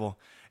read the Bible.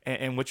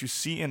 And what you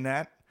see in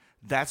that,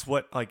 that's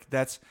what, like,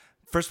 that's,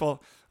 first of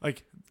all,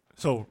 like,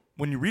 so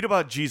when you read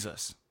about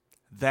Jesus,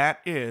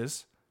 that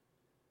is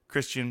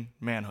Christian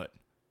manhood.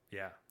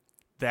 Yeah.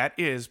 That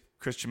is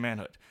Christian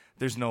manhood.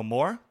 There's no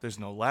more, there's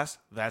no less,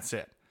 that's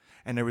it.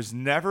 And there was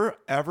never,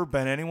 ever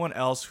been anyone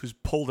else who's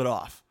pulled it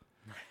off.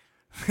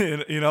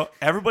 You know,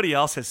 everybody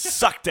else has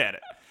sucked at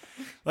it.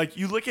 Like,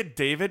 you look at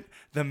David,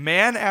 the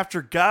man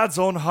after God's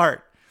own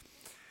heart.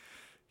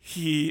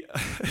 He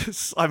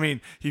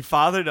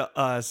fathered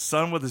a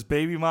son with his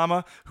baby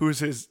mama, who's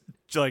his,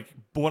 like,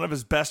 one of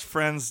his best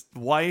friend's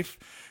wife.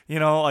 You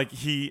know, like,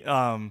 he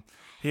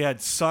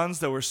had sons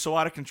that were so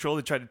out of control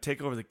they tried to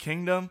take over the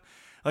kingdom.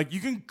 Like, you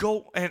can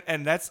go,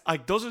 and that's,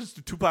 like, those are just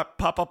the two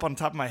pop up on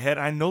top of my head.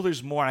 I know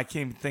there's more, and I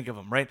can't even think of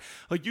them, right?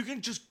 Like, you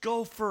can just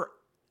go for,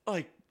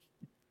 like,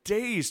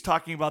 days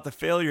talking about the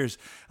failures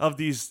of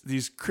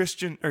these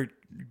Christian or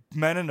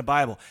men in the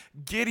Bible.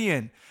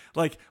 Gideon,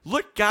 like,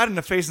 looked God in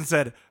the face and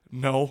said,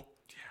 no.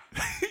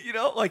 Yeah. You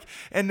know, like,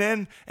 and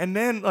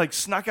then like,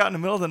 snuck out in the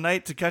middle of the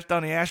night to cut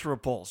down the Asherah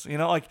poles. You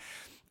know, like,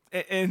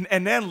 and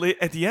then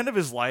at the end of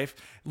his life,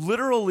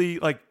 literally,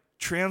 like,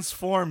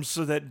 transforms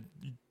so that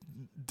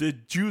the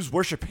Jews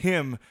worship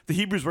him, the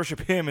Hebrews worship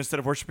him instead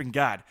of worshiping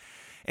God.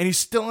 And he's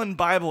still in the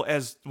Bible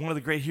as one of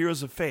the great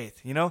heroes of faith.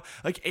 You know,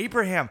 like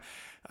Abraham.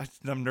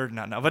 I'm nerding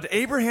out now, but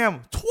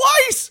Abraham,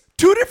 twice,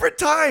 2 different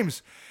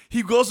times,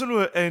 he goes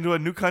into a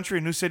new country,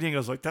 a new city, and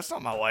goes, like, that's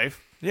not my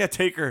wife. Yeah,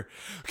 take her.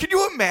 Can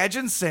you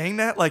imagine saying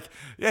that? Like,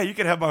 yeah, you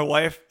can have my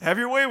wife. Have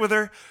your way with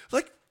her.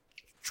 Like,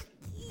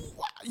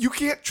 you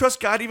can't trust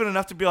God even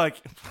enough to be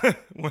like,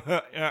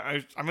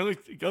 I'm going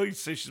to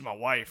say she's my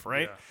wife,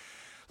 right? Yeah.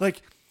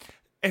 Like,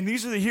 and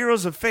these are the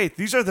heroes of faith.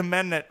 These are the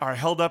men that are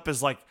held up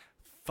as, like,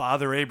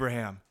 Father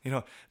Abraham, you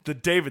know, the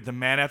David, the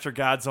man after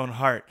God's own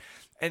heart.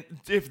 And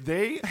if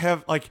they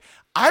have, like,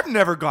 I've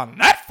never gone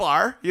that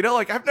far, you know,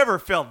 like, I've never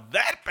failed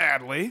that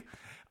badly.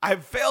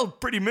 I've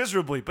failed pretty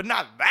miserably, but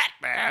not that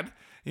bad,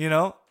 you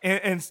know.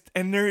 And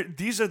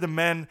these are the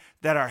men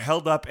that are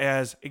held up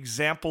as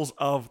examples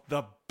of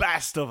the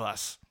best of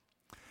us.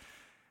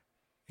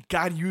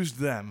 God used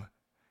them.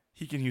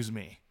 He can use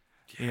me,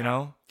 you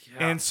know.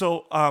 Yeah. And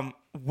so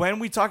when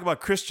we talk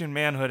about Christian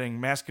manhood and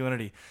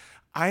masculinity,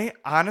 I'm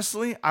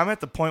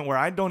at the point where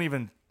I don't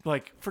even,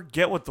 like,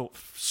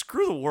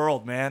 screw the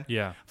world, man.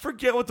 Yeah.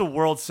 Forget what the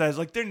world says.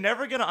 Like, they're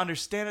never going to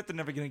understand it. They're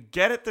never going to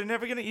get it. They're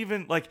never going to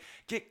even, like,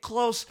 get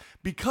close,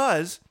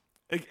 because,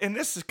 and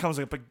this comes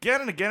up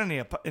again and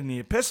again in the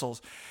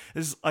epistles,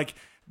 is, like,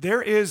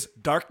 there is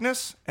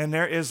darkness and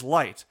there is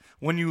light.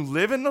 When you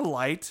live in the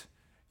light,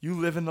 you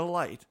live in the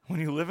light.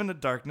 When you live in the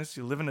darkness,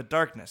 you live in the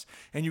darkness.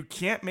 And you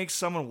can't make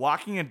someone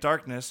walking in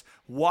darkness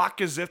walk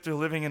as if they're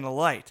living in the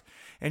light.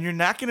 And you're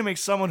not going to make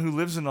someone who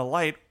lives in the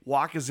light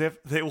walk as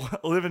if they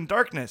live in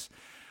darkness.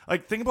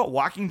 Like, think about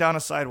walking down a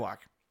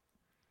sidewalk.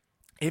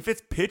 If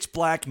it's pitch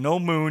black, no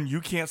moon,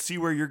 you can't see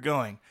where you're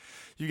going.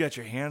 You got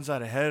your hands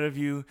out ahead of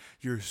you.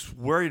 You're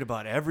worried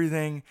about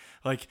everything.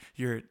 Like,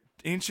 you're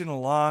inching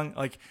along.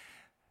 Like,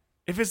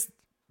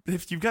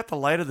 if you've got the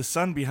light of the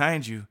sun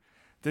behind you,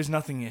 there's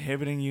nothing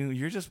inhibiting you.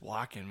 You're just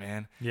walking,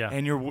 man. Yeah.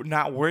 And you're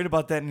not worried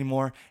about that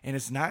anymore. And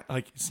it's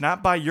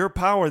not by your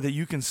power that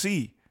you can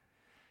see.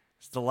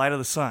 It's the light of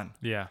the sun.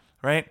 Yeah.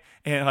 Right?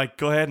 And like,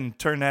 go ahead and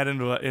turn that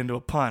into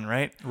a pun,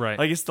 right? Right.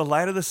 Like, it's the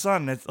light of the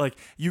sun. It's like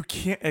you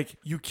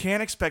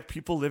can't expect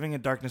people living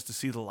in darkness to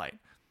see the light.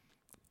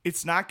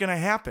 It's not going to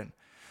happen.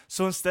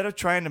 So instead of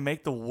trying to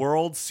make the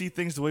world see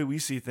things the way we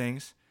see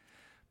things,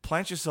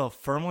 plant yourself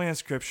firmly in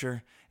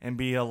Scripture and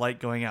be a light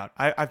going out.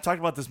 I've talked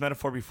about this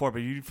metaphor before, but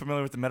are you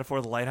familiar with the metaphor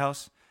of the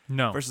lighthouse?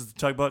 No. Versus the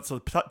tugboat. So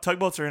the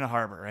tugboats are in a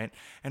harbor, right?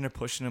 And they're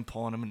pushing and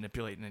pulling and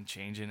manipulating and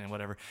changing and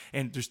whatever.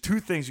 And there's two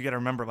things you got to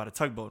remember about a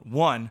tugboat.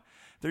 One,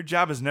 their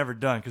job is never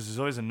done because there's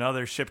always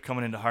another ship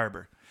coming into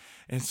harbor.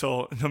 And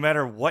so no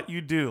matter what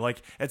you do,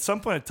 like at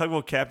some point a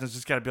tugboat captain's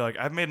just got to be like,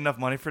 I've made enough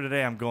money for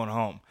today, I'm going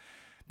home.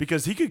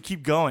 Because he could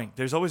keep going.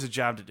 There's always a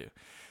job to do.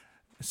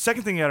 The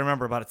second thing you got to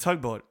remember about a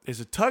tugboat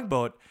is a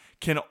tugboat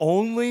can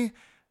only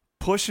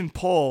push and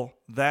pull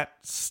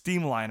that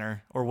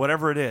steamliner or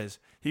whatever it is.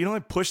 He can only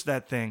push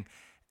that thing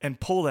and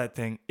pull that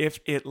thing if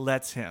it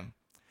lets him.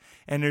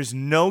 And there's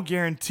no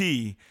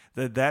guarantee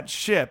that that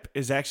ship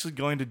is actually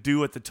going to do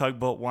what the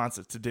tugboat wants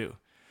it to do.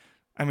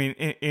 I mean,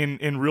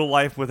 in real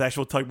life with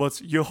actual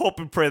tugboats, you hope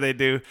and pray they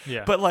do.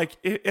 Yeah. But like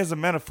as a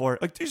metaphor,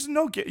 like there's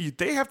no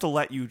they have to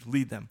let you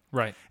lead them.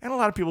 Right. And a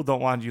lot of people don't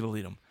want you to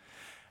lead them.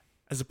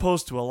 As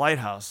opposed to a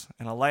lighthouse,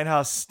 and a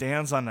lighthouse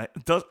stands on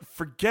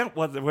forget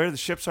where the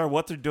ships are,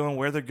 what they're doing,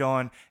 where they're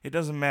going. It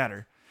doesn't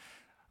matter.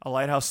 A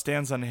lighthouse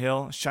stands on a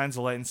hill, shines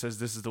a light, and says,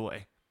 "This is the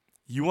way.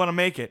 You want to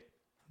make it.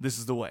 This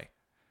is the way.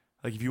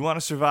 Like if you want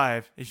to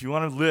survive, if you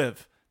want to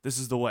live, this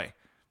is the way."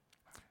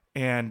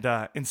 And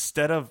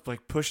instead of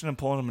like pushing and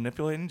pulling and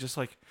manipulating, just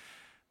like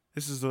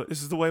this is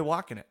the way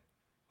walking it.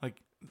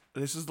 Like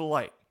this is the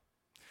light.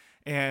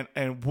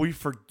 And we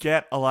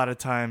forget a lot of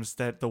times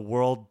that the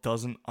world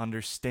doesn't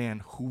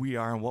understand who we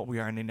are and what we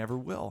are, and they never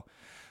will.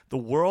 The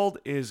world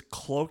is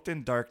cloaked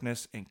in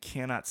darkness and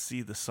cannot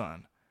see the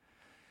sun.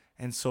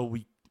 And so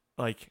we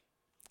like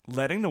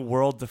letting the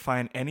world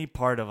define any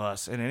part of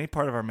us and any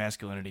part of our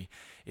masculinity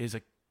is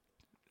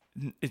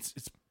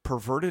it's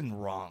perverted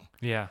and wrong.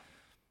 Yeah.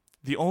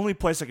 The only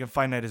place I can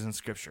find that is in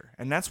Scripture.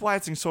 And that's why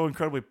it's so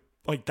incredibly,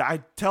 like,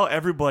 I tell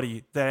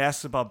everybody that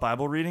asks about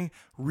Bible reading,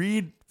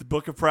 read the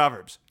book of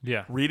Proverbs.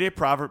 Yeah. Read a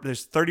proverb.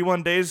 There's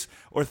 31 days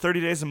or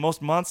 30 days in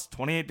most months,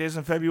 28 days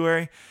in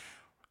February.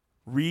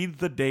 Read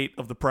the date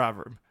of the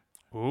proverb.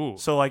 Ooh.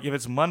 So, like, if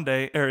it's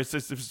Monday, or if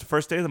it's the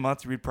first day of the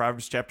month, you read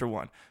Proverbs chapter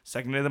 1.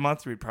 Second day of the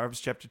month, you read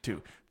Proverbs chapter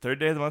 2. Third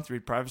day of the month, you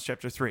read Proverbs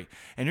chapter 3.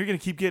 And you're going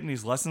to keep getting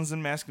these lessons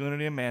in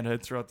masculinity and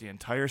manhood throughout the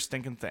entire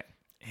stinking thing.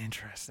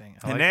 Interesting.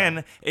 And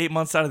then 8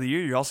 months out of the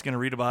year, you're also going to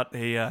read about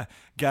a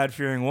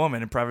God-fearing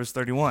woman in Proverbs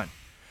 31.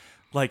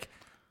 Like,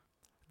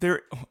 a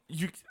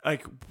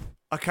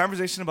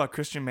conversation about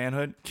Christian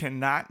manhood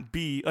cannot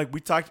be, like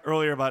we talked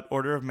earlier about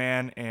Order of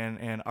Man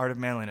and Art of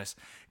Manliness.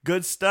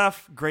 Good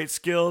stuff, great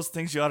skills,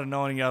 things you ought to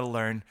know and you ought to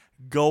learn.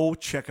 Go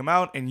check them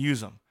out and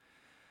use them.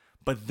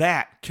 But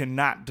that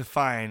cannot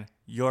define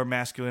your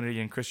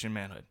masculinity and Christian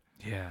manhood.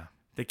 Yeah.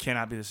 They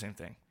cannot be the same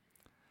thing.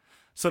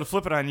 So to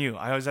flip it on you,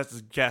 I always ask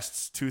the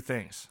guests two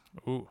things.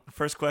 Ooh. The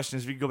first question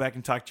is if you could go back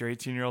and talk to your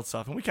 18-year-old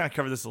self, and we kind of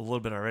covered this a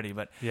little bit already,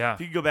 but Yeah. if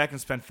you could go back and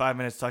spend 5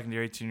 minutes talking to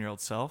your 18-year-old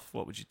self,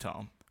 what would you tell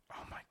him?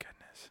 Oh my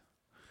goodness.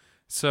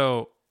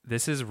 So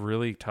this is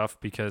really tough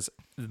because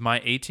my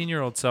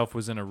 18-year-old self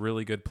was in a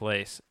really good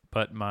place,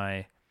 but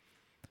my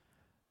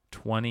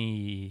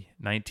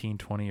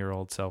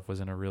 20-year-old self was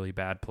in a really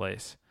bad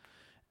place.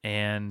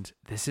 And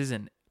this is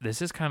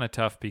kind of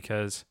tough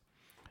because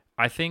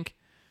I think,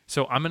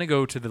 so I'm going to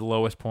go to the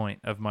lowest point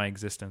of my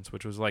existence,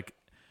 which was like,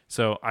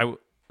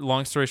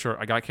 long story short,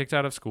 I got kicked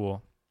out of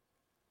school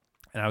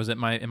and I was in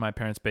my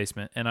parents'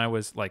 basement and I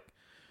was like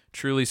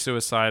truly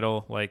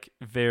suicidal, like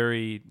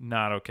very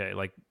not okay.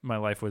 Like my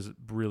life was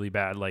really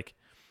bad. Like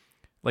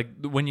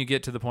when you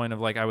get to the point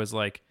of like, I was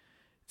like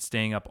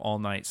staying up all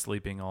night,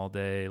 sleeping all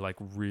day, like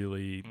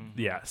really,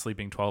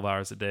 sleeping 12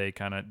 hours a day,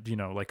 kind of,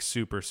 like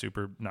super,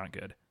 super not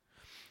good.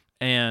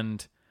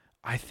 And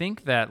I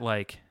think that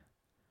like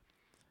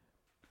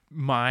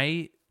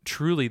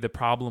the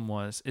problem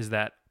is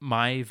that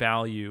my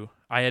value,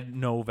 I had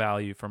no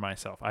value for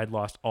myself. I had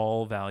lost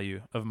all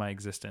value of my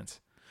existence.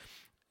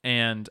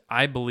 And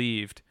I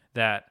believed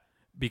that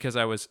because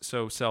I was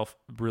so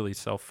really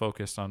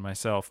self-focused on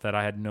myself that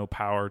I had no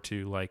power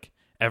to like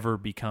ever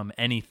become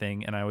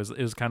anything. And it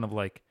was kind of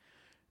like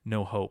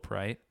no hope,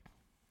 right?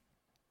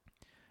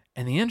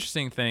 And the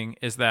interesting thing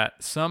is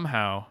that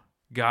somehow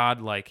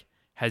God like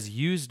has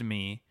used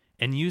me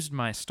and used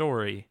my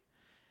story.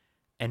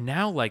 And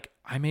now, like,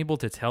 I'm able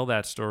to tell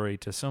that story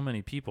to so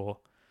many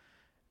people.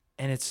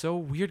 And it's so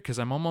weird because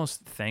I'm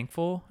almost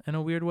thankful in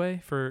a weird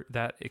way for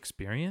that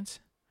experience.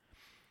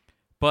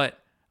 But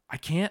I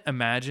can't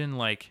imagine,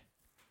 like,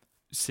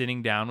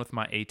 sitting down with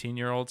my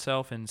 18-year-old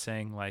self and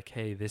saying, like,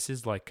 hey, this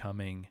is, like,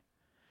 coming.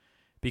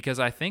 Because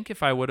I think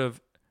if I would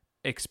have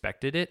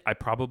expected it, I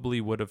probably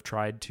would have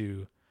tried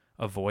to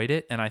avoid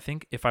it. And I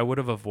think if I would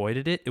have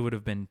avoided it, it would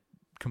have been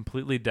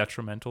completely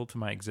detrimental to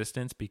my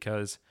existence,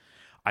 because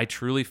I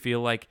truly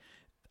feel like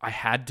I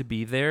had to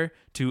be there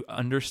to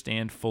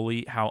understand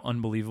fully how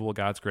unbelievable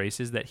God's grace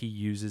is, that he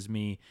uses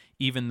me,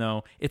 even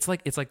though it's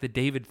like the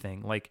David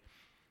thing. Like,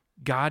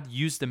 God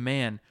used a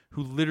man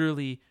who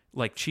literally,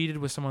 like, cheated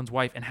with someone's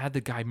wife and had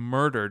the guy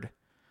murdered,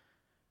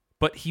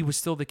 but he was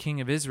still the king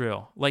of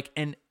Israel. Like,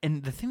 and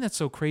the thing that's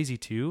so crazy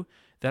too,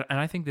 and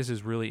I think this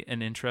is really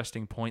an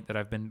interesting point that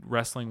I've been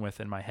wrestling with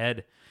in my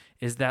head,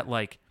 is that,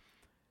 like,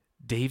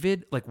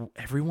 David, like,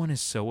 everyone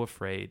is so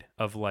afraid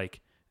of,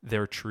 like,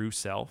 their true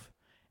self.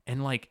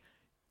 And, like,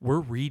 we're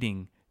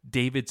reading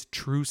David's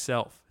true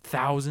self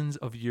thousands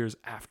of years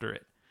after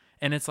it.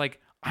 And it's like,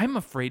 I'm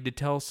afraid to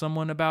tell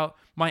someone about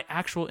my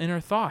actual inner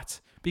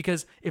thoughts,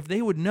 because if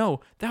they would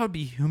know, that would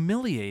be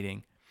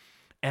humiliating.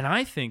 And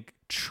I think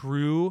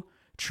true,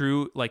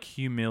 like,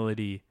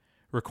 humility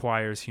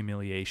requires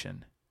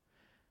humiliation,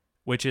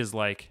 which is,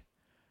 like,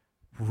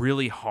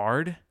 really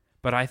hard.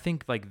 But I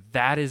think, like,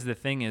 that is the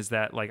thing, is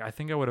that, like, I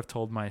think I would have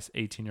told my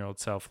 18-year-old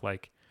self,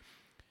 like,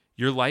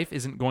 your life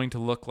isn't going to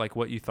look like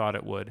what you thought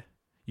it would.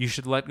 You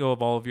should let go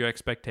of all of your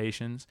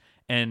expectations,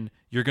 and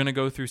you're going to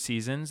go through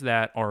seasons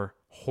that are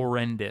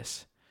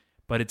horrendous,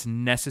 but it's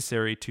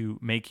necessary to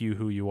make you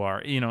who you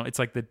are. You know, it's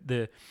like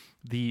the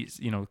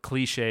you know,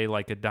 cliche,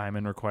 like, a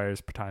diamond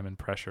requires time and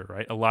pressure,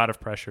 right? A lot of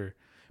pressure,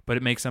 but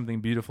it makes something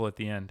beautiful at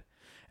the end.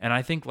 And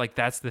I think, like,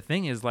 that's the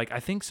thing, is, like, I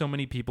think so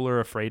many people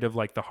are afraid of,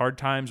 like, the hard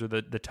times or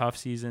the tough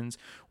seasons,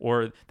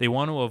 or they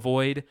want to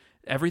avoid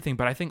everything.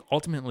 But I think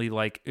ultimately,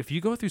 like, if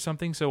you go through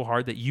something so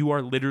hard that you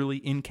are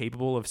literally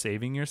incapable of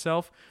saving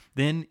yourself,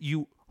 then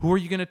who are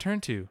you going to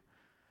turn to?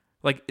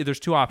 Like, there's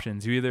two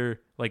options. You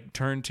either, like,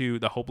 turn to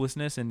the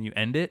hopelessness and you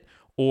end it,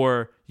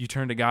 or you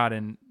turn to God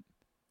and,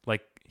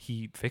 like,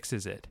 he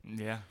fixes it.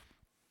 Yeah.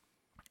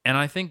 And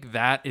I think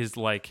that is,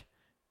 like,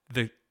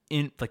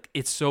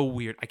 it's so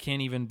weird. I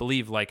can't even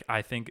believe, like,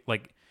 I think,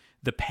 like,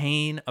 the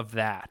pain of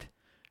that.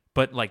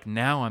 But, like,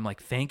 now I'm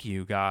like, thank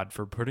you, God,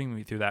 for putting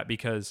me through that,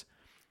 because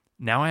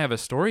now I have a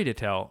story to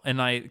tell,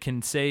 and I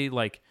can say,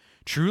 like,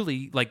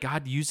 truly, like,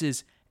 God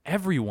uses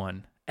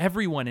everyone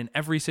in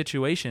every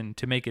situation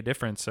to make a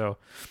difference. So,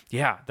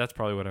 yeah, that's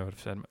probably what I would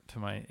have said to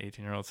my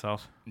 18-year-old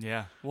self.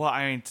 Yeah. Well,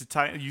 I mean,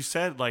 you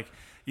said, like,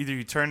 either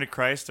you turn to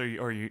Christ or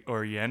you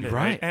end it,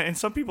 right? And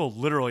some people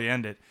literally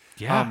end it.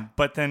 Yeah.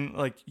 But then,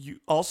 like, you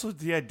also,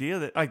 the idea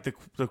that, like, the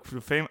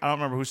fame, I don't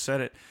remember who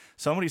said it.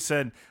 Somebody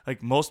said,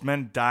 like, most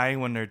men die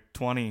when they're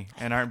 20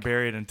 and aren't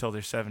buried until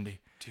they're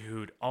 70.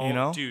 Dude.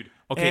 Dude.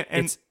 Okay.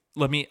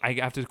 I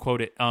have to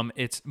quote it.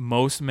 It's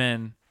most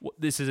men.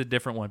 This is a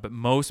different one, but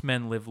most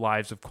men live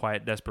lives of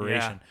quiet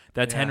desperation. Yeah.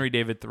 That's Henry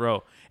David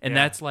Thoreau. And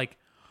that's, like,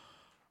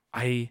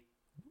 I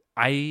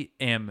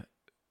am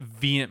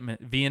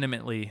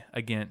vehemently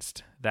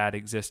against that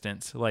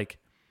existence. Like,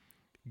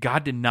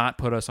 God did not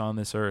put us on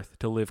this earth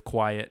to live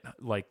quiet,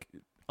 like,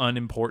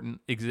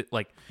 unimportant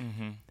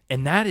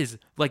and that is,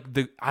 like,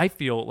 I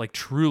feel like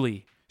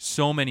truly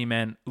so many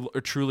men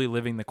are truly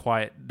living the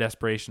quiet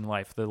desperation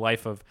life, the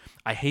life of,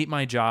 I hate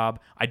my job,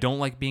 I don't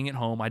like being at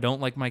home, I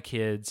don't like my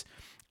kids,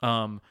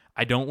 I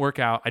don't work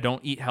out, I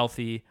don't eat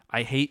healthy,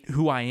 I hate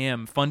who I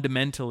am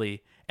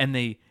fundamentally, and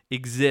they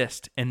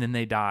exist and then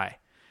they die.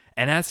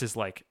 And that's just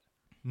like,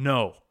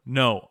 no,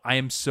 I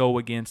am so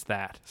against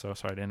that. So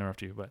sorry to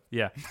interrupt you, but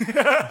yeah.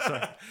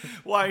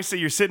 Well, I say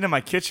you're sitting in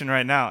my kitchen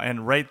right now,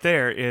 and right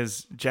there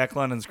is Jack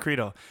London's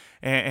credo.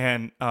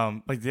 And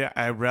like, yeah,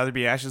 I'd rather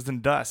be ashes than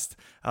dust.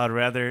 I'd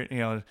rather, you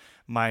know,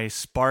 my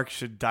spark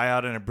should die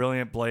out in a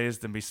brilliant blaze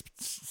than be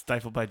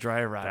stifled by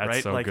dry rot. That's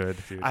right? so like, good,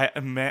 dude.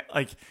 a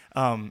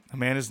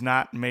man is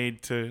not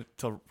made to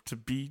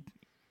be,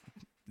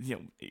 you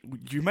know,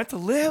 you're meant to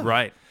live.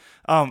 Right.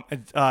 A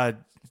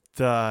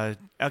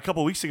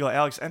couple of weeks ago,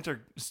 Alex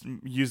Enter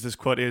used this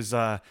quote, is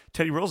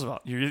Teddy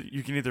Roosevelt.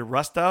 You can either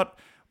rust out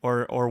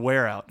or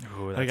wear out.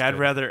 Ooh, like, I'd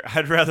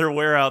rather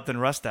wear out than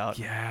rust out.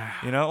 Yeah.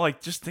 You know,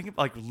 like, just think of,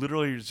 like,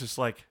 literally it's just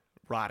like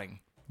rotting.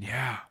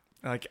 Yeah.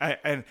 Like,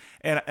 and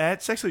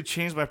it's actually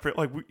changed my,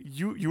 like,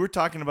 you were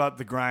talking about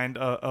the grind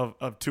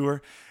of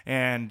tour,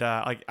 and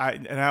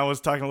I was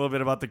talking a little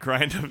bit about the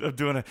grind of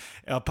doing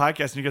a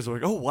podcast, and you guys were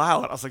like, oh wow,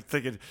 and I was like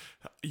thinking,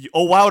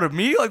 oh wow, to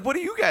me, like, what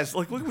do you guys,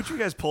 like, look what you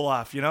guys pull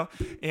off, you know?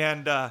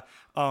 And but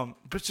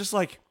it's just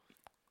like,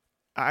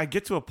 I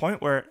get to a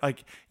point where,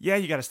 like, yeah,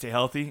 you got to stay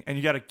healthy and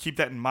you got to keep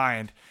that in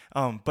mind.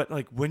 But,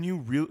 like, when you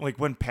really, like,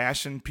 when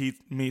passion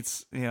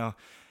meets, you know,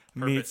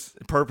 meets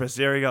purpose.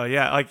 There you go.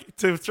 Yeah, like,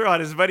 to throw out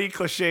as many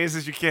cliches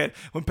as you can.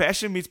 When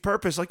passion meets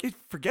purpose, like,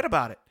 forget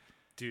about it.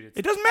 Dude,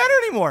 It doesn't matter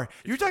anymore.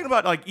 You're talking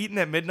about like eating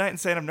at midnight and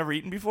saying I've never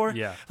eaten before.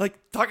 Yeah. Like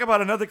talk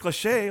about another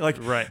cliche. Like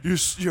Right.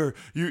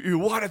 you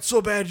want it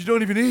so bad you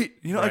don't even eat.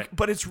 You know, Right. like,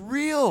 but it's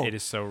real. It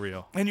is so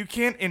real. And you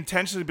can't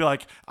intentionally be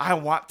like, I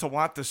want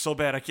this so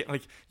bad. I can't.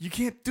 Like you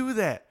can't do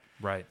that.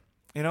 Right.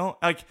 You know,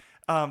 like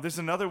there's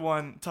another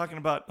one talking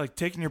about like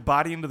taking your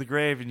body into the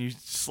grave and you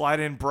slide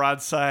in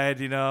broadside,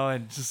 you know,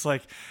 and just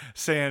like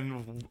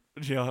saying,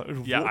 you know,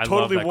 Yeah, I love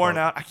totally that worn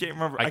quote. out. I can't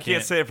remember. I can't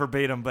can't- say it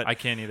verbatim, but I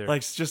can't either.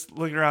 like just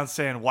looking around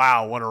saying,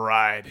 "Wow, what a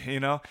ride!"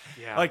 You know,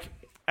 Yeah. Like,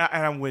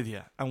 and I'm with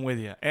you.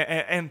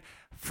 And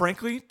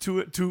frankly,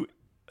 to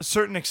a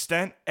certain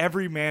extent,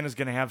 every man is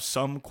going to have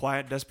some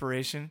quiet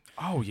desperation.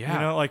 Oh yeah. You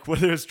know, like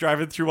whether it's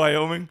driving through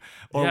Wyoming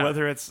or Yeah.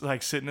 whether it's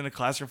like sitting in a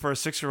classroom for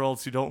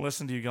 6-year-olds who don't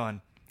listen to you going,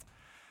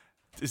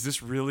 is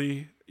this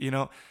really, you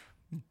know,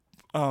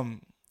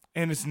 and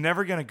it's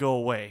never going to go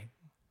away.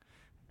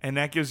 And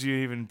that gives you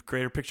an even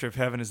greater picture of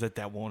heaven is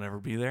that won't ever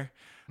be there.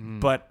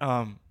 But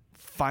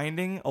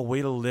finding a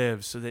way to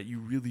live so that you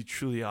really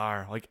truly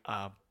are like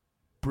a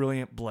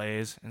brilliant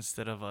blaze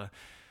instead of a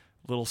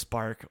little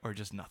spark or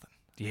just nothing.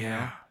 you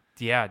know?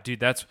 Yeah, dude,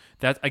 that's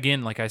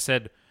again, like I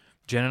said,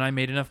 Jen and I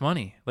made enough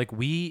money. Like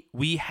we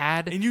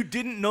had, And you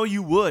didn't know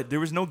you would. There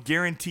was no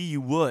guarantee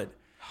you would.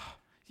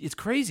 it's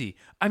crazy.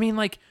 I mean,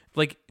 like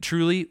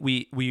truly,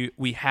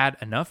 we had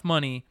enough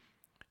money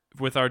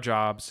with our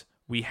jobs.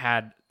 We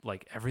had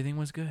like everything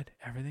was good.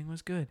 Everything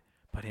was good.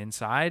 But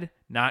inside,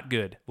 not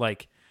good.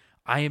 Like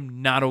I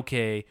am not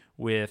okay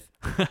with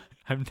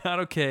I'm not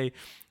okay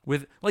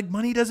with like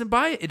money doesn't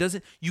buy it. It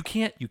doesn't you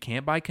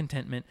can't buy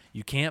contentment.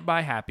 You can't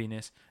buy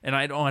happiness. And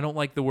I don't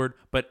like the word,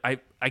 but I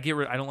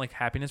don't like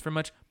happiness very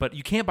much, but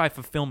you can't buy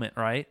fulfillment,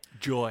 right?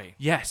 Joy.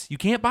 Yes, you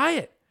can't buy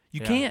it.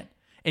 You Yeah. can't.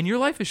 And your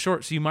life is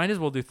short, so you might as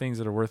well do things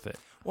that are worth it.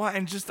 Well,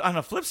 and just on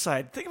the flip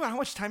side, think about how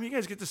much time you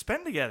guys get to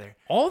spend together.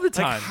 All the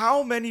time. Like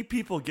how many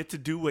people get to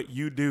do what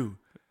you do?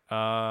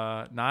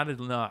 Not a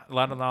lot.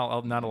 I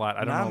don't Not know a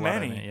lot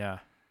many. of it. Yeah.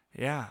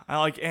 Yeah,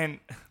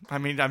 I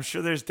mean, I'm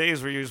sure there's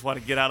days where you just want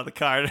to get out of the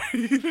car and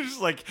you just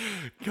like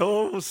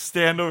go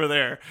stand over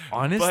there.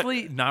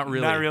 Honestly, But not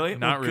really. Not really.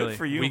 Not Well, good really.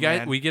 for you, we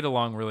man. we get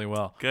along really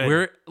well. Good.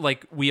 We're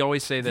like we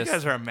always say You this.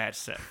 guys are a match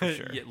set for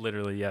sure. Yeah,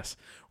 literally, yes.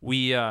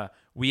 We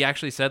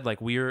actually said like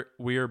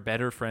we're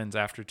better friends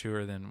after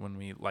tour than when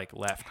we like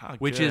left, Oh,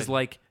 which is good.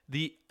 like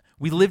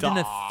we lived in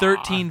a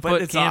 13-foot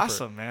But it's camper.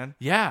 awesome, man.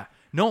 Yeah.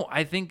 No,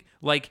 I think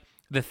like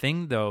the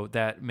thing though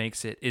that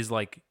makes it is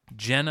like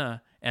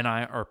Jenna and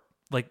I are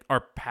like our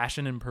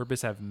passion and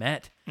purpose have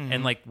met, Mm-hmm.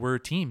 and like we're a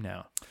team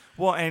now.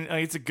 Well, and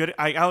it's a good.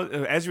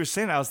 As you were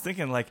saying, I was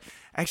thinking like,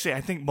 actually,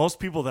 I think most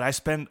people that I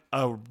spend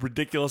a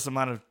ridiculous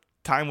amount of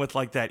time with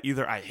like that,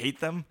 either I hate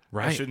them. I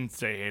Right. shouldn't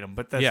say hate them,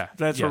 but that's Yeah,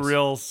 that's a yes.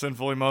 real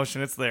sinful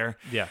emotion. It's there.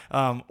 Yeah.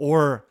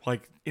 Or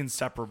like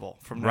inseparable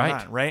from now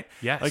Right. on, right?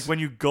 Yes. Like when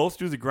you go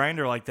through the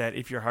grinder like that,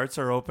 if your hearts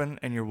are open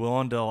and you're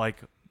willing to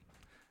like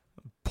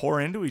pour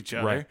into each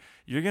other, Right.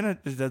 you're gonna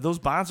those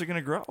bonds are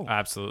gonna grow.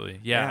 Absolutely.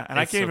 Yeah. And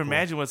I it's can't so even cool.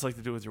 imagine what it's like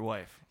to do with your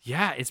wife.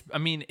 Yeah,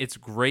 it's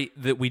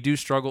great that we do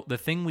struggle. The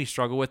thing we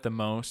struggle with the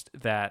most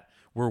that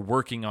we're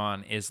working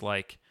on is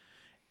like,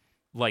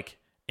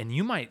 and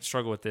you might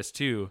struggle with this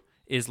too,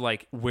 is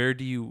like,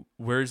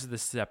 where's the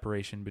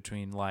separation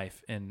between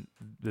life and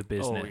the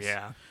business? Oh,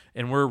 yeah.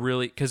 And we're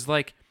really, cause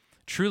like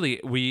truly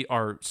we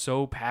are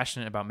so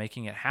passionate about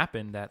making it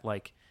happen that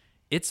like,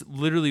 it's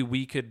literally,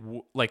 we could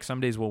like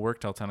some days we'll work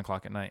till 10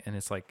 o'clock at night and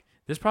it's like,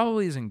 this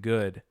probably isn't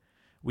good.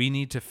 We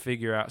need to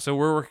figure out. So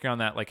we're working on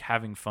that, like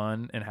having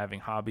fun and having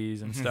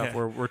hobbies and stuff.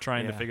 Yeah. We're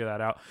trying to Yeah. figure that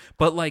out.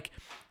 But like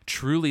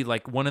truly,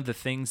 like one of the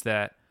things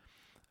that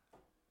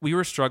we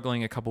were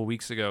struggling a couple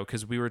weeks ago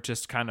because we were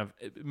just kind of,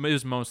 it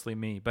was mostly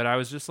me, but I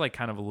was just like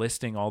kind of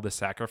listing all the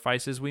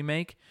sacrifices we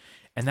make.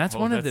 And that's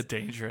one of the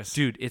dangerous.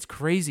 dude, it's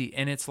crazy.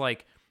 And it's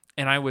like,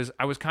 and I was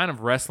kind of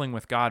wrestling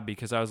with God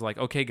because I was like,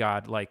 okay,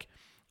 God, like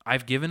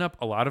I've given up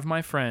a lot of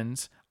my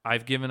friends.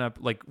 I've given up,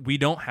 like, we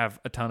don't have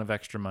a ton of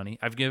extra money.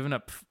 I've given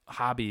up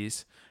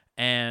hobbies,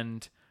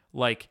 and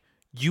like,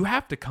 you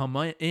have to come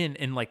in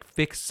and like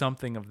fix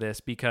something of this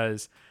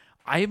because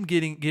I am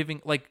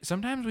giving, like,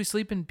 sometimes we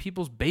sleep in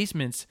people's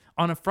basements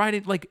on a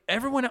Friday. Like,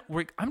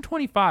 I'm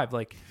 25.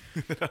 Like,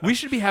 we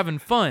should be having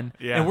fun.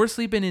 Yeah. And we're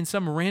sleeping in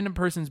some random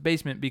person's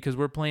basement because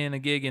we're playing a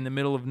gig in the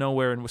middle of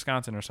nowhere in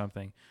Wisconsin or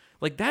something.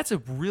 Like, that's a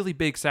really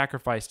big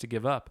sacrifice to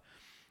give up.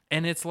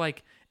 And it's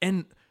like,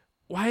 and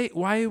why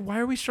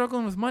are we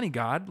struggling with money,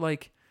 God?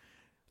 Like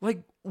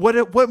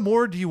what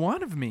more do you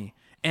want of me?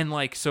 And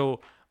like,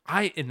 so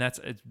and that's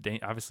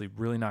obviously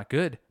really not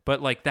good,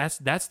 but like that's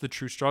the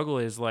true struggle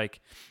is like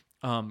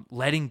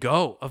letting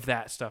go of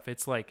that stuff.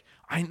 It's like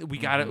we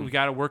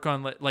gotta work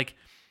on like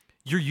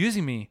you're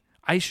using me.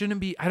 I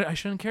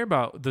shouldn't care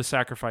about the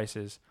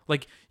sacrifices.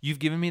 Like you've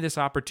given me this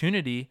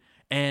opportunity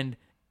and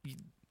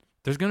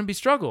there's going to be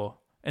struggle.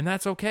 And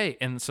that's okay.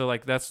 And so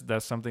like that's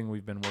something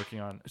we've been working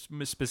on.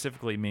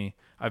 Specifically me,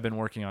 I've been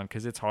working on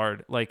because it's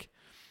hard. Like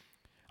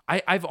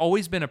I've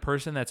always been a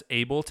person that's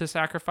able to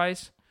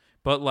sacrifice,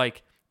 but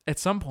like at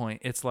some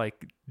point it's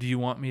like, do you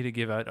want me to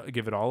give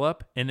it all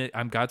up?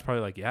 And God's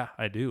probably like, yeah,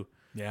 I do.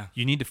 Yeah.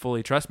 You need to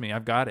fully trust me.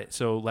 I've got it.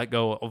 So let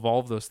go of all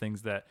of those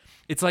things that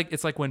it's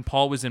like when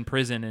Paul was in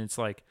prison and it's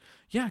like,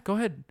 yeah, go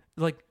ahead.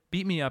 Like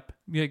beat me up,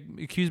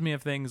 accuse me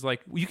of things.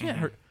 Like you can't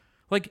hurt.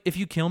 Like if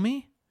you kill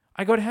me,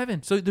 I go to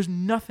heaven. So there's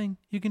nothing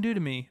you can do to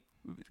me,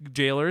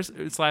 jailers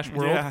 / world.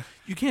 Yeah.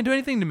 You can't do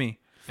anything to me.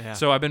 Yeah.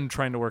 So I've been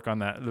trying to work on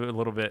that a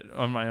little bit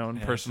on my own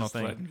personal just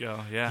thing. letting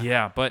go. Yeah.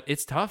 Yeah, but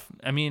it's tough.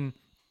 I mean,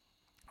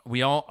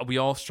 we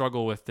all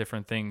struggle with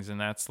different things, and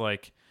that's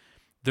like,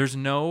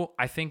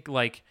 I think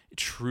like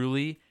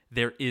truly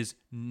there is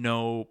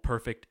no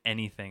perfect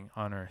anything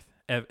on earth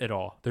at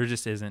all. There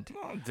just isn't.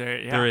 Well,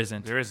 There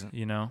isn't. There isn't.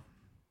 You know?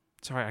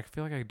 Sorry, I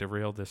feel like I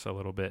derailed this a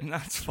little bit.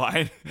 That's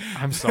fine.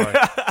 I'm sorry.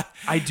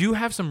 I do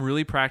have some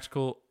really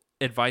practical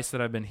advice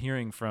that I've been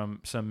hearing from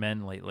some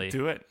men lately.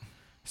 Do it.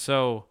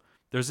 So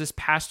there's this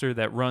pastor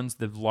that runs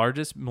the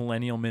largest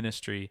millennial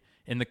ministry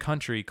in the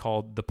country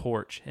called The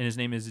Porch, and his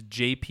name is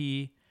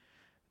JP.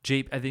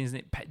 I think his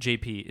name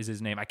JP is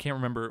his name. I can't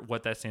remember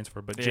what that stands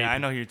for, but Yeah, JP. I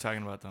know who you're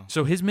talking about though.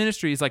 So his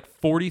ministry is like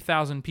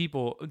 40,000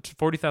 people,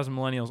 40,000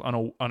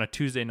 millennials on a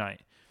Tuesday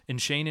night.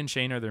 And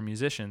Shane are their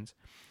musicians.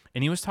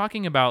 And he was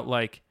talking about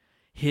like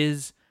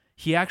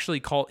he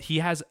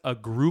has a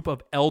group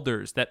of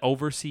elders that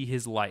oversee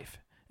his life.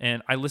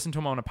 And I listened to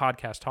him on a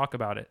podcast talk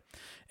about it.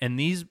 And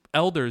these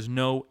elders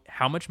know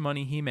how much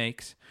money he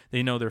makes.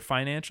 They know their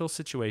financial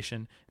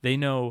situation. They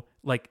know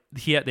like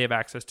they have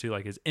access to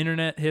like his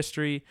internet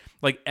history,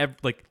 like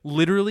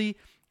literally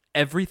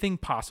everything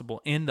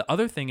possible. And the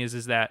other thing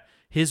is that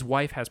his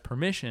wife has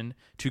permission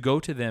to go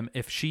to them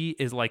if she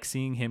is like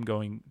seeing him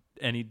going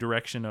any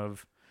direction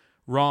of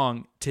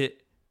wrong, to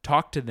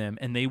talk to them,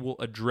 and they will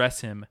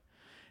address him.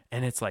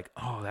 And it's like,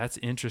 oh, that's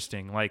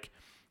interesting. Like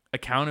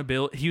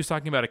accountability. He was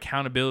talking about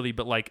accountability,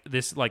 but like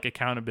this like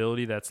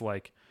accountability that's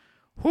like,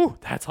 whew,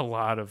 that's a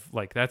lot of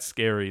like, that's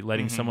scary,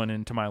 letting someone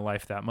into my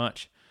life that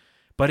much.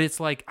 But it's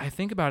like, I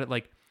think about it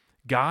like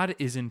God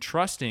is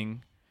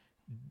entrusting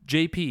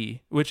JP,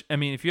 which, I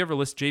mean, if you ever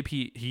listen to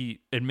JP, he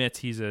admits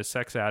he's a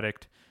sex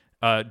addict,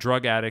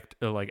 drug addict,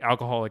 like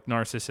alcoholic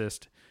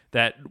narcissist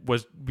that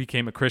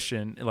became a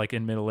Christian like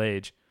in middle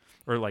age,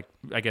 or like,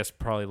 I guess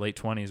probably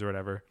late 20s or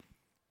whatever.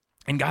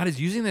 And God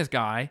is using this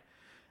guy,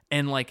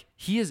 and like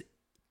he's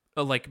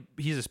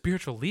a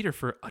spiritual leader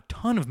for a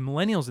ton of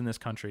millennials in this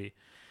country.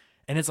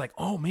 And it's like,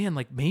 oh man,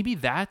 like maybe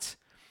that's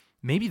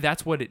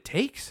what it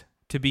takes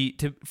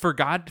for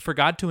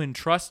God to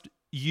entrust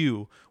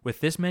you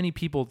with this many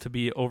people to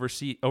be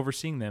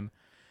overseeing them.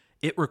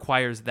 It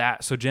requires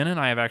that. So Jen and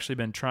I have actually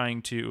been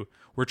trying to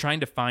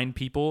find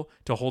people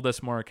to hold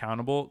us more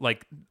accountable,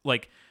 like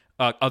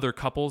other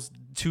couples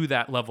to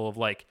that level of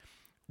like,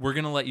 we're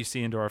going to let you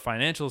see into our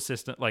financial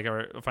system, like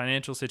our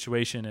financial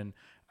situation and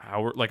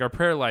our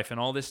prayer life and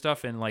all this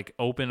stuff, and like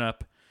open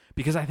up,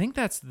 because I think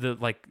that's the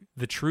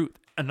truth.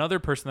 Another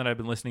person that I've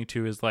been listening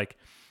to is like,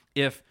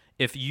 if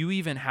you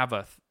even have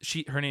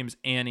her name's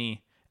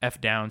Annie F.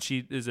 Downs.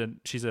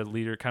 She's a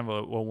leader, kind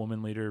of a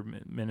woman leader,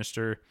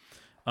 minister.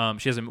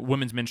 She has a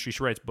women's ministry.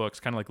 She writes books,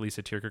 kind of like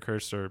Lisa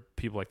TerKeurst or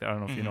people like that. I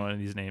don't know if you know any of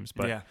these names,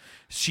 but yeah.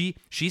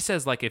 She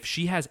says like if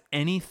she has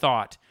any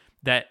thought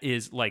that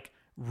is like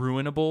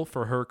ruinable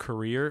for her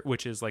career,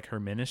 which is like her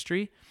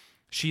ministry,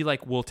 she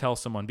like will tell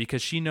someone,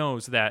 because she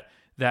knows that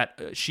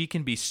she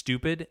can be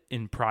stupid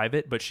in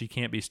private, but she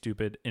can't be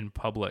stupid in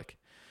public.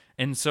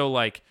 And so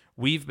like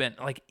we've been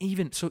like,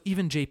 even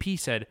JP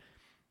said,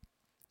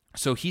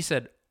 so he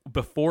said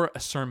before a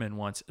sermon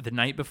once, the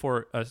night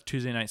before a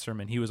Tuesday night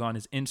sermon, he was on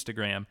his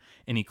Instagram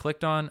and he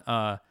clicked on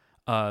a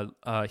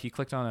hashtag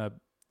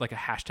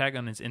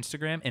on his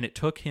Instagram, and it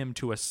took him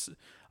to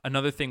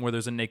another thing where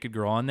there's a naked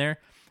girl on there.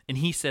 And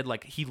he said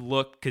like he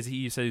looked, because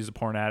he said he was a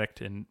porn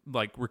addict and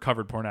like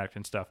recovered porn addict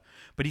and stuff,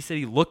 but he said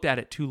he looked at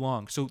it too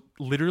long. So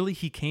literally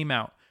he came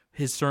out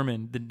his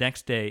sermon the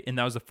next day, and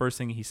that was the first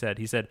thing he said.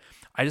 He said,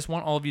 I just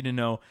want all of you to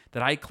know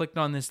that I clicked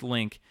on this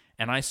link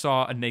and I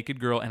saw a naked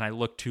girl and I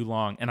looked too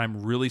long, and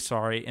I'm really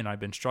sorry, and I've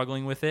been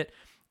struggling with it.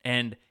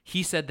 And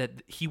he said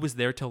that he was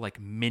there till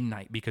like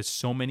midnight because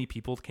so many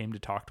people came to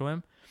talk to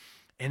him.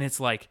 And it's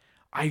like,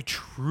 I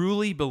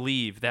truly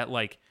believe that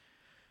like,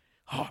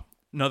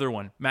 another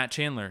one, Matt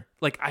Chandler.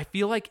 Like, I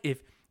feel like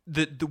if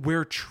the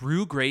where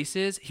true grace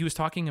is, he was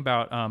talking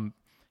about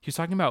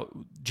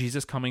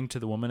Jesus coming to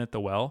the woman at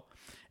the well,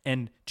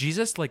 and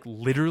Jesus like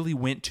literally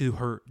went to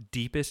her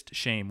deepest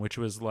shame, which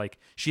was like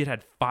she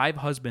had 5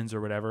 husbands or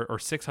whatever, or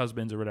 6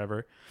 husbands or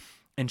whatever,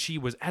 and she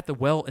was at the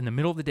well in the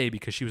middle of the day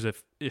because she was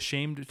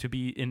ashamed to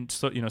be in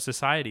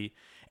society.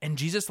 And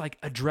Jesus like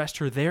addressed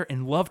her there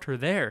and loved her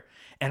there.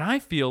 And I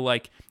feel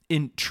like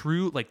in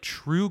true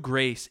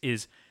grace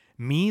is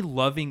me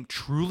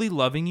truly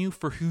loving you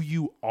for who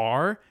you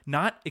are,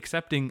 not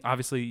accepting,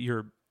 obviously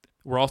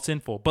we're all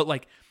sinful, but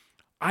like,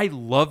 I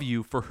love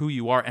you for who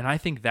you are. And I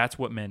think that's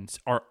what men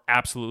are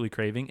absolutely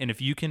craving. And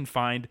if you can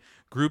find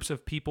groups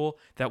of people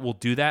that will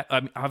do that, I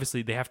mean,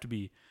 obviously they have to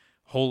be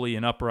holy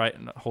and upright,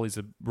 and holy is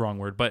the wrong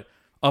word, but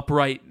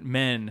upright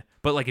men.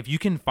 But like if you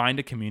can find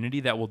a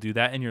community that will do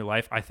that in your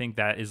life, I think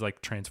that is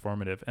like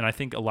transformative. And I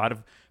think a lot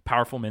of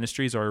powerful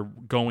ministries are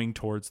going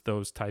towards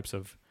those types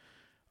of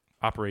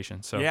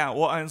operations. So yeah,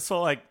 well, and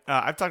so like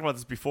I've talked about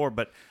this before,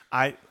 but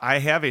I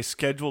have a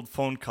scheduled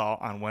phone call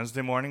on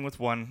Wednesday morning with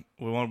one.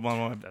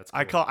 That's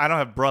I cool. I don't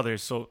have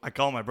brothers, so I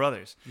call my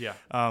brothers. Yeah.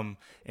 And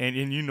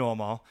you know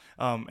them all.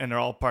 And they're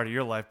all part of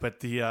your life.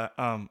 But the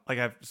like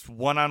I have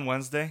one on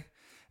Wednesday,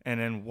 and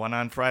then one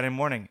on Friday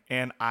morning,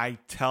 and I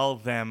tell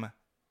them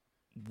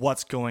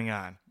what's going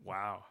on.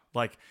 Wow.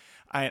 Like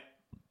I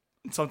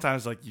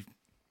sometimes like you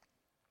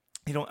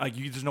don't like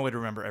there's no way to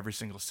remember every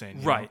single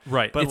sin. you Right, know?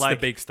 right. But It's like,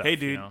 the big stuff. hey,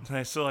 dude, you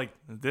know? so like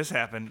this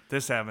happened,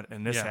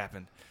 and this Yeah.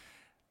 happened.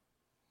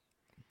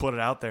 Put it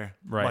out there.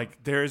 Right.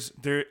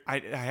 Like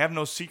I have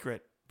no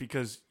secret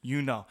because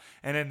you know.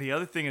 And then the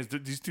other thing is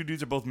these two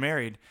dudes are both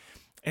married,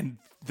 and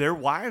their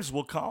wives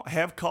will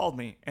have called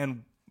me,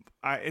 and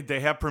they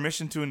have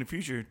permission to in the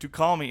future to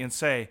call me and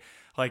say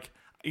like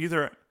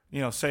either.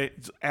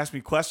 Ask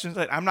me questions.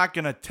 Like, I'm not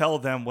gonna tell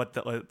them what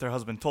their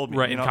husband told me.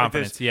 Right, you in know,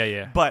 confidence.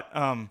 Yeah. But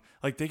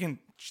like they can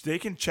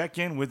check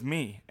in with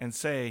me and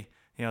say,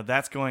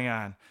 that's going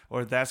on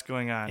or that's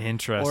going on.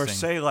 Interesting. Or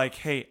say like,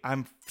 hey,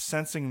 I'm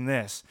sensing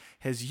this.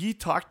 Has he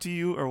talked to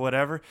you or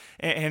whatever?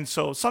 And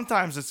so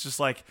sometimes it's just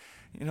like,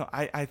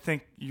 I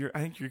think you're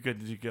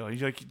good to go.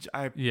 You're like,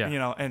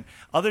 Yeah. and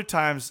other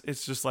times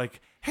it's just like,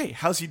 hey,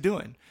 how's he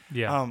doing?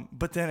 Yeah.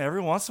 But then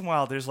every once in a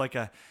while there's like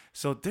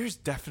so there's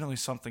definitely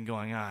something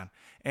going on.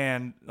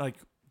 And like,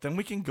 then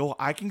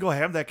I can go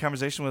have that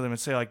conversation with him and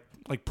say like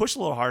push a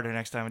little harder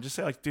next time and just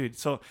say like, dude,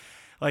 so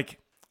like,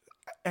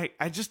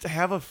 I just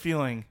have a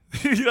feeling,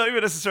 you don't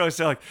even necessarily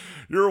say like,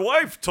 your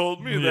wife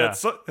told me Yeah. that,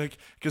 so, like,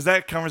 because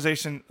that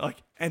conversation,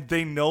 like, and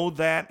they know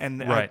that, and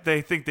Right.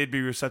 they think they'd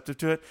be receptive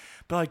to it,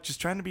 but like, just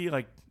trying to be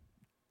like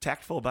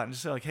tactful about it and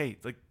just say like, hey,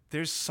 like,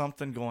 there's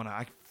something going on.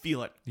 I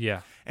feel it.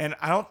 Yeah. And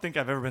I don't think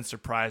I've ever been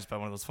surprised by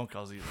one of those phone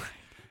calls either.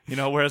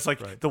 Whereas like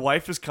Right. the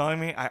wife is calling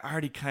me, I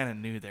already kind of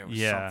knew there was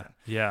Yeah. something.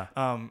 Yeah.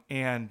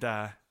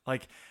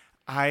 Like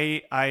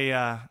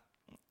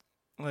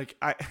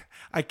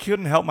I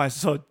couldn't help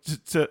myself.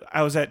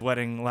 I was at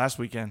wedding last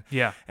weekend.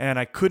 Yeah. And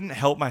I couldn't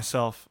help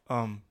myself.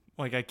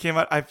 Like I came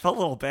out, I felt a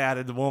little bad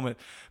at the moment,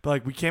 but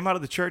like we came out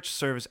of the church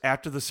service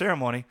after the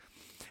ceremony,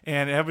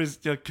 and everybody's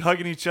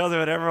hugging each other,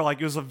 whatever.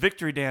 Like it was a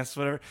victory dance,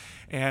 whatever.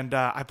 And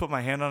I put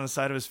my hand on the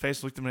side of his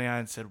face, looked him in the eye,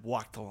 and said,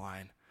 "Walk the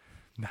line."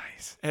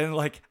 Nice. And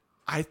like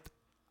I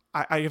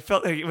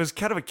felt like it was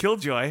kind of a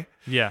killjoy.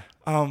 Yeah.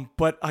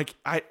 But like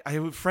I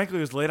frankly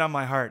it was laid on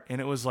my heart, and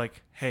it was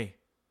like, hey,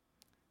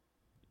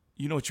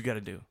 you know what you got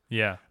to do.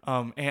 Yeah.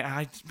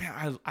 And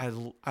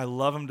I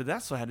love him to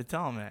death, so I had to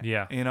tell him that.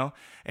 Yeah.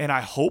 And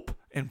I hope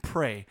and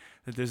pray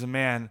that there's a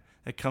man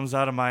that comes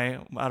out of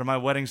my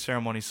wedding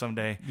ceremony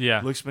someday.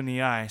 Yeah. Looks me in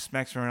the eye,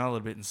 smacks me around a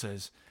little bit, and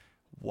says,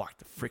 "Walk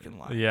the freaking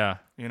line." Yeah.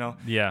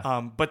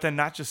 Yeah. But then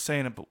not just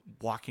saying it, but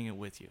walking it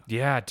with you.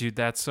 Yeah, dude,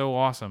 that's so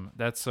awesome.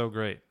 That's so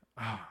great.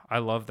 Oh, I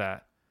love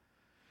that.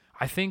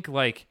 I think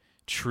like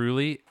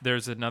truly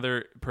there's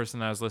another person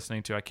that I was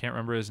listening to. I can't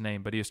remember his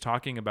name, but he was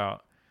talking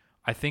about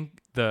I think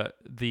the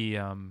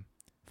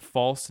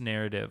false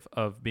narrative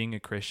of being a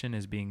Christian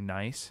is being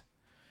nice,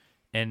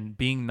 and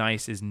being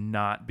nice is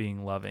not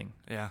being loving.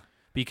 Yeah.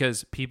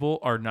 Because people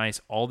are nice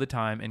all the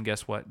time, and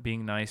guess what?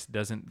 Being nice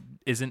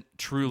isn't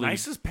truly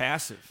Nice is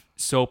passive.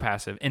 so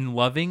passive, and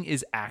loving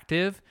is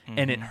active,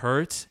 and it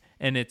hurts,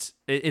 and it's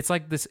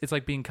like this. It's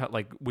like being cut.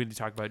 Like we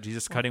talk about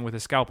Jesus cutting with a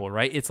scalpel,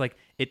 right? It's like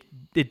it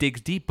digs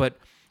deep, but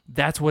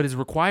that's what is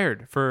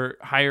required for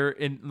higher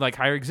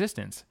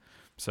existence.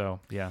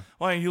 So yeah.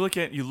 Well, you look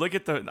at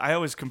the. I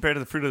always compare to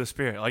the fruit of the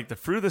spirit. Like the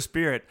fruit of the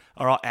spirit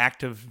are all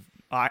active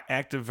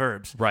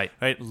verbs. Right.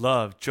 Right.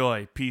 Love,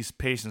 joy, peace,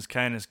 patience,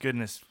 kindness,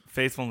 goodness,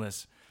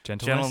 faithfulness,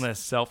 Gentleness,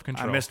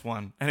 self-control. I missed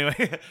one.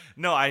 Anyway,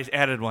 no, I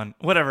added one.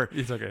 Whatever.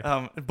 It's okay.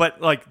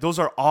 But like those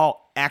are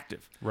all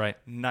active. Right.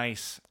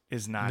 Nice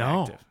is not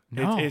No. active.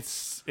 No.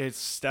 It's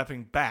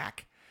stepping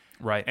back.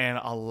 Right. And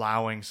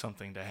allowing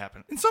something to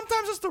happen. And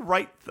sometimes it's the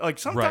right. Like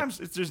sometimes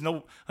there's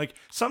no. Like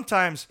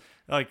sometimes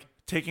like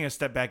taking a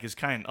step back is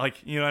kind. Like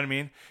you know what I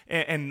mean.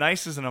 And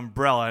nice is an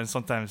umbrella. And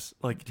sometimes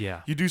like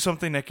you do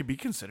something that could be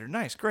considered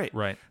nice. Great.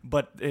 Right.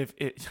 But if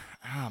it,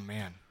 oh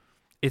man.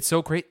 It's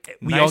so great.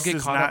 We Nice all get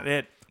is caught not up.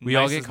 it. We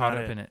Nice all get is caught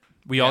not up it. in it.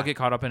 We all get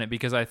caught up in it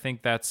because I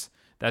think that's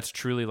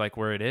truly like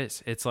where it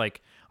is. It's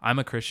like I'm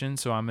a Christian,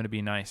 so I'm going to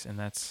be nice, and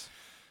that's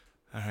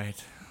All right.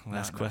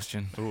 Last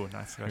question. Ooh,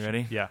 nice question. You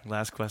ready? Yeah.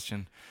 Last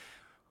question.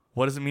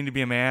 What does it mean to be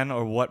a man,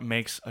 or what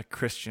makes a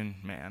Christian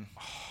man?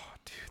 Oh,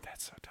 dude,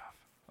 that's so tough.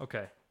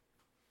 Okay.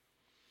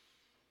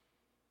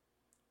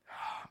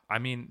 I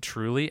mean,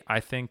 truly, I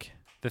think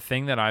the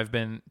thing that I've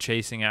been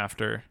chasing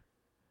after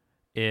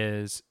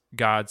is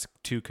God's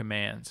two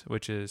commands,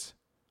 which is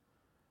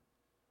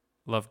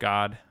love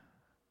God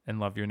and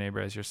love your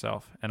neighbor as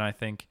yourself. And I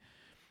think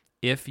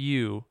if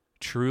you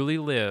truly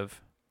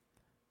live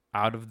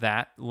out of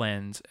that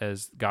lens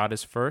as God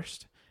is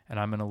first, and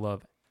I'm going to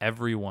love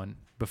everyone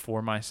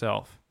before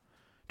myself,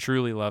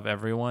 truly love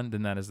everyone,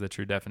 then that is the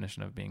true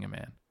definition of being a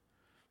man.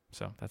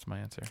 So that's my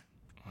answer.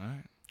 All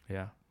right.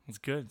 Yeah. It's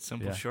good.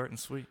 Simple, Yeah. short, and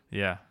sweet.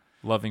 Yeah.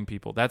 Loving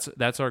people. That's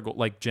our goal.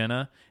 Like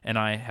Jenna and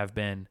I have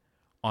been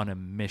on a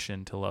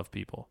mission to love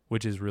people,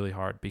 which is really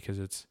hard because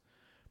it's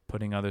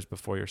putting others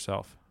before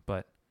yourself.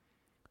 But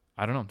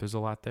I don't know. There's a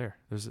lot there.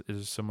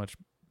 There's so much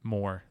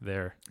more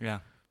there. Yeah.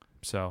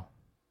 So,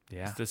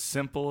 yeah. It's the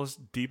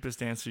simplest,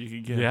 deepest answer you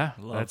could get. Yeah.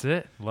 Love. That's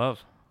it.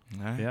 Love.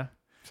 All right. Yeah.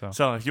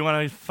 So if you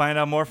want to find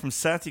out more from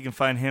Seth, you can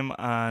find him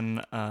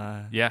on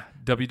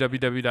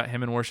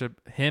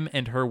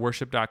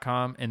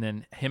www.himandherworship.com, and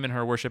then Him and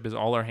Her Worship is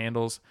all our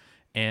handles,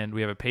 and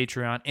we have a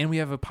Patreon, and we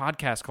have a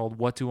podcast called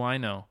What Do I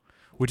Know,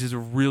 which is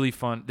really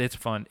fun. It's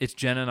fun. It's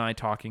Jen and I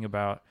talking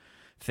about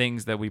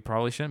things that we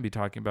probably shouldn't be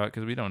talking about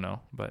because we don't know,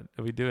 but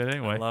we do it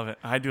anyway. I love it.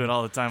 I do it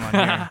all the time on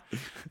here.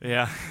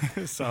 Yeah.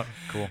 So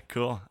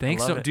cool.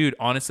 Thanks, I love it. dude.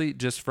 Honestly,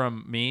 just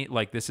from me,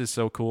 like, this is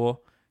so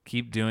cool.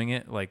 Keep doing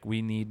it. Like,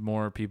 we need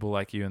more people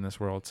like you in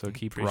this world. So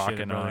keep Appreciate it,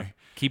 rocking brother. on.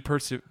 Keep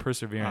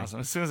persevering. Awesome.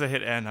 As soon as I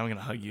hit end, I'm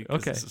gonna hug you.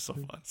 'Cause Okay. This is so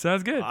fun.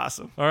 Sounds good.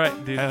 Awesome. All right,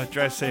 dude.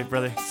 Drive safe,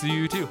 brother. See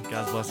you too.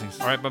 God's blessings.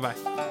 All right. Bye-bye.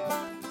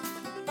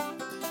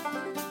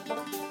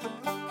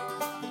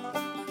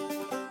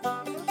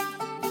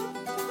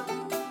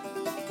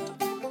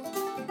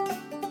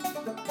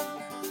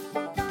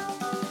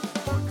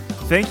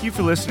 Thank you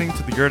for listening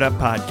to the Gird Up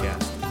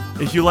Podcast.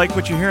 If you like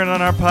what you're hearing on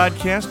our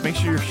podcast, make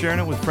sure you're sharing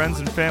it with friends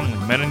and family,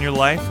 men in your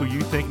life who you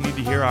think need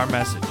to hear our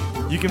message.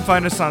 You can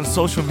find us on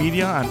social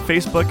media, on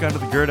Facebook under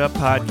the Gird Up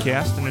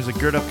Podcast, and there's a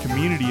Gird Up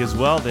community as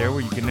well there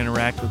where you can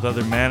interact with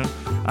other men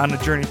on the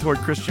journey toward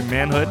Christian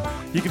manhood.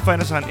 You can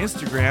find us on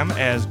Instagram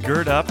as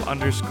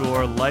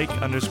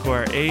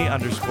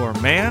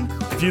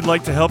girdup_like_a_man. If you'd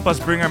like to help us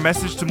bring our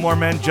message to more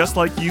men just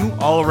like you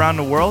all around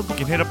the world, you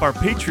can hit up our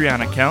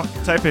Patreon account.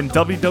 Type in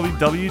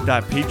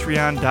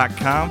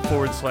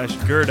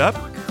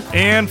www.patreon.com/girdup.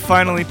 And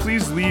finally,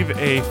 please leave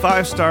a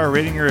 5-star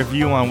rating or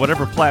review on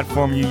whatever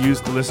platform you use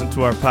to listen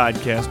to our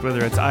podcast,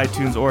 whether it's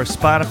iTunes or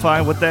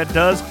Spotify. What that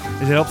does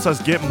is it helps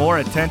us get more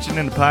attention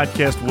in the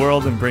podcast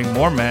world and bring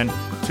more men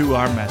to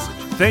our message.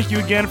 Thank you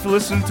again for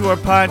listening to our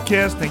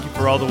podcast. Thank you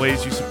for all the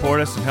ways you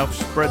support us and help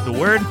spread the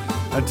word.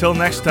 Until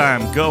next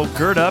time, go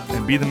gird up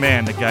and be the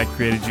man that God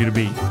created you to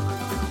be.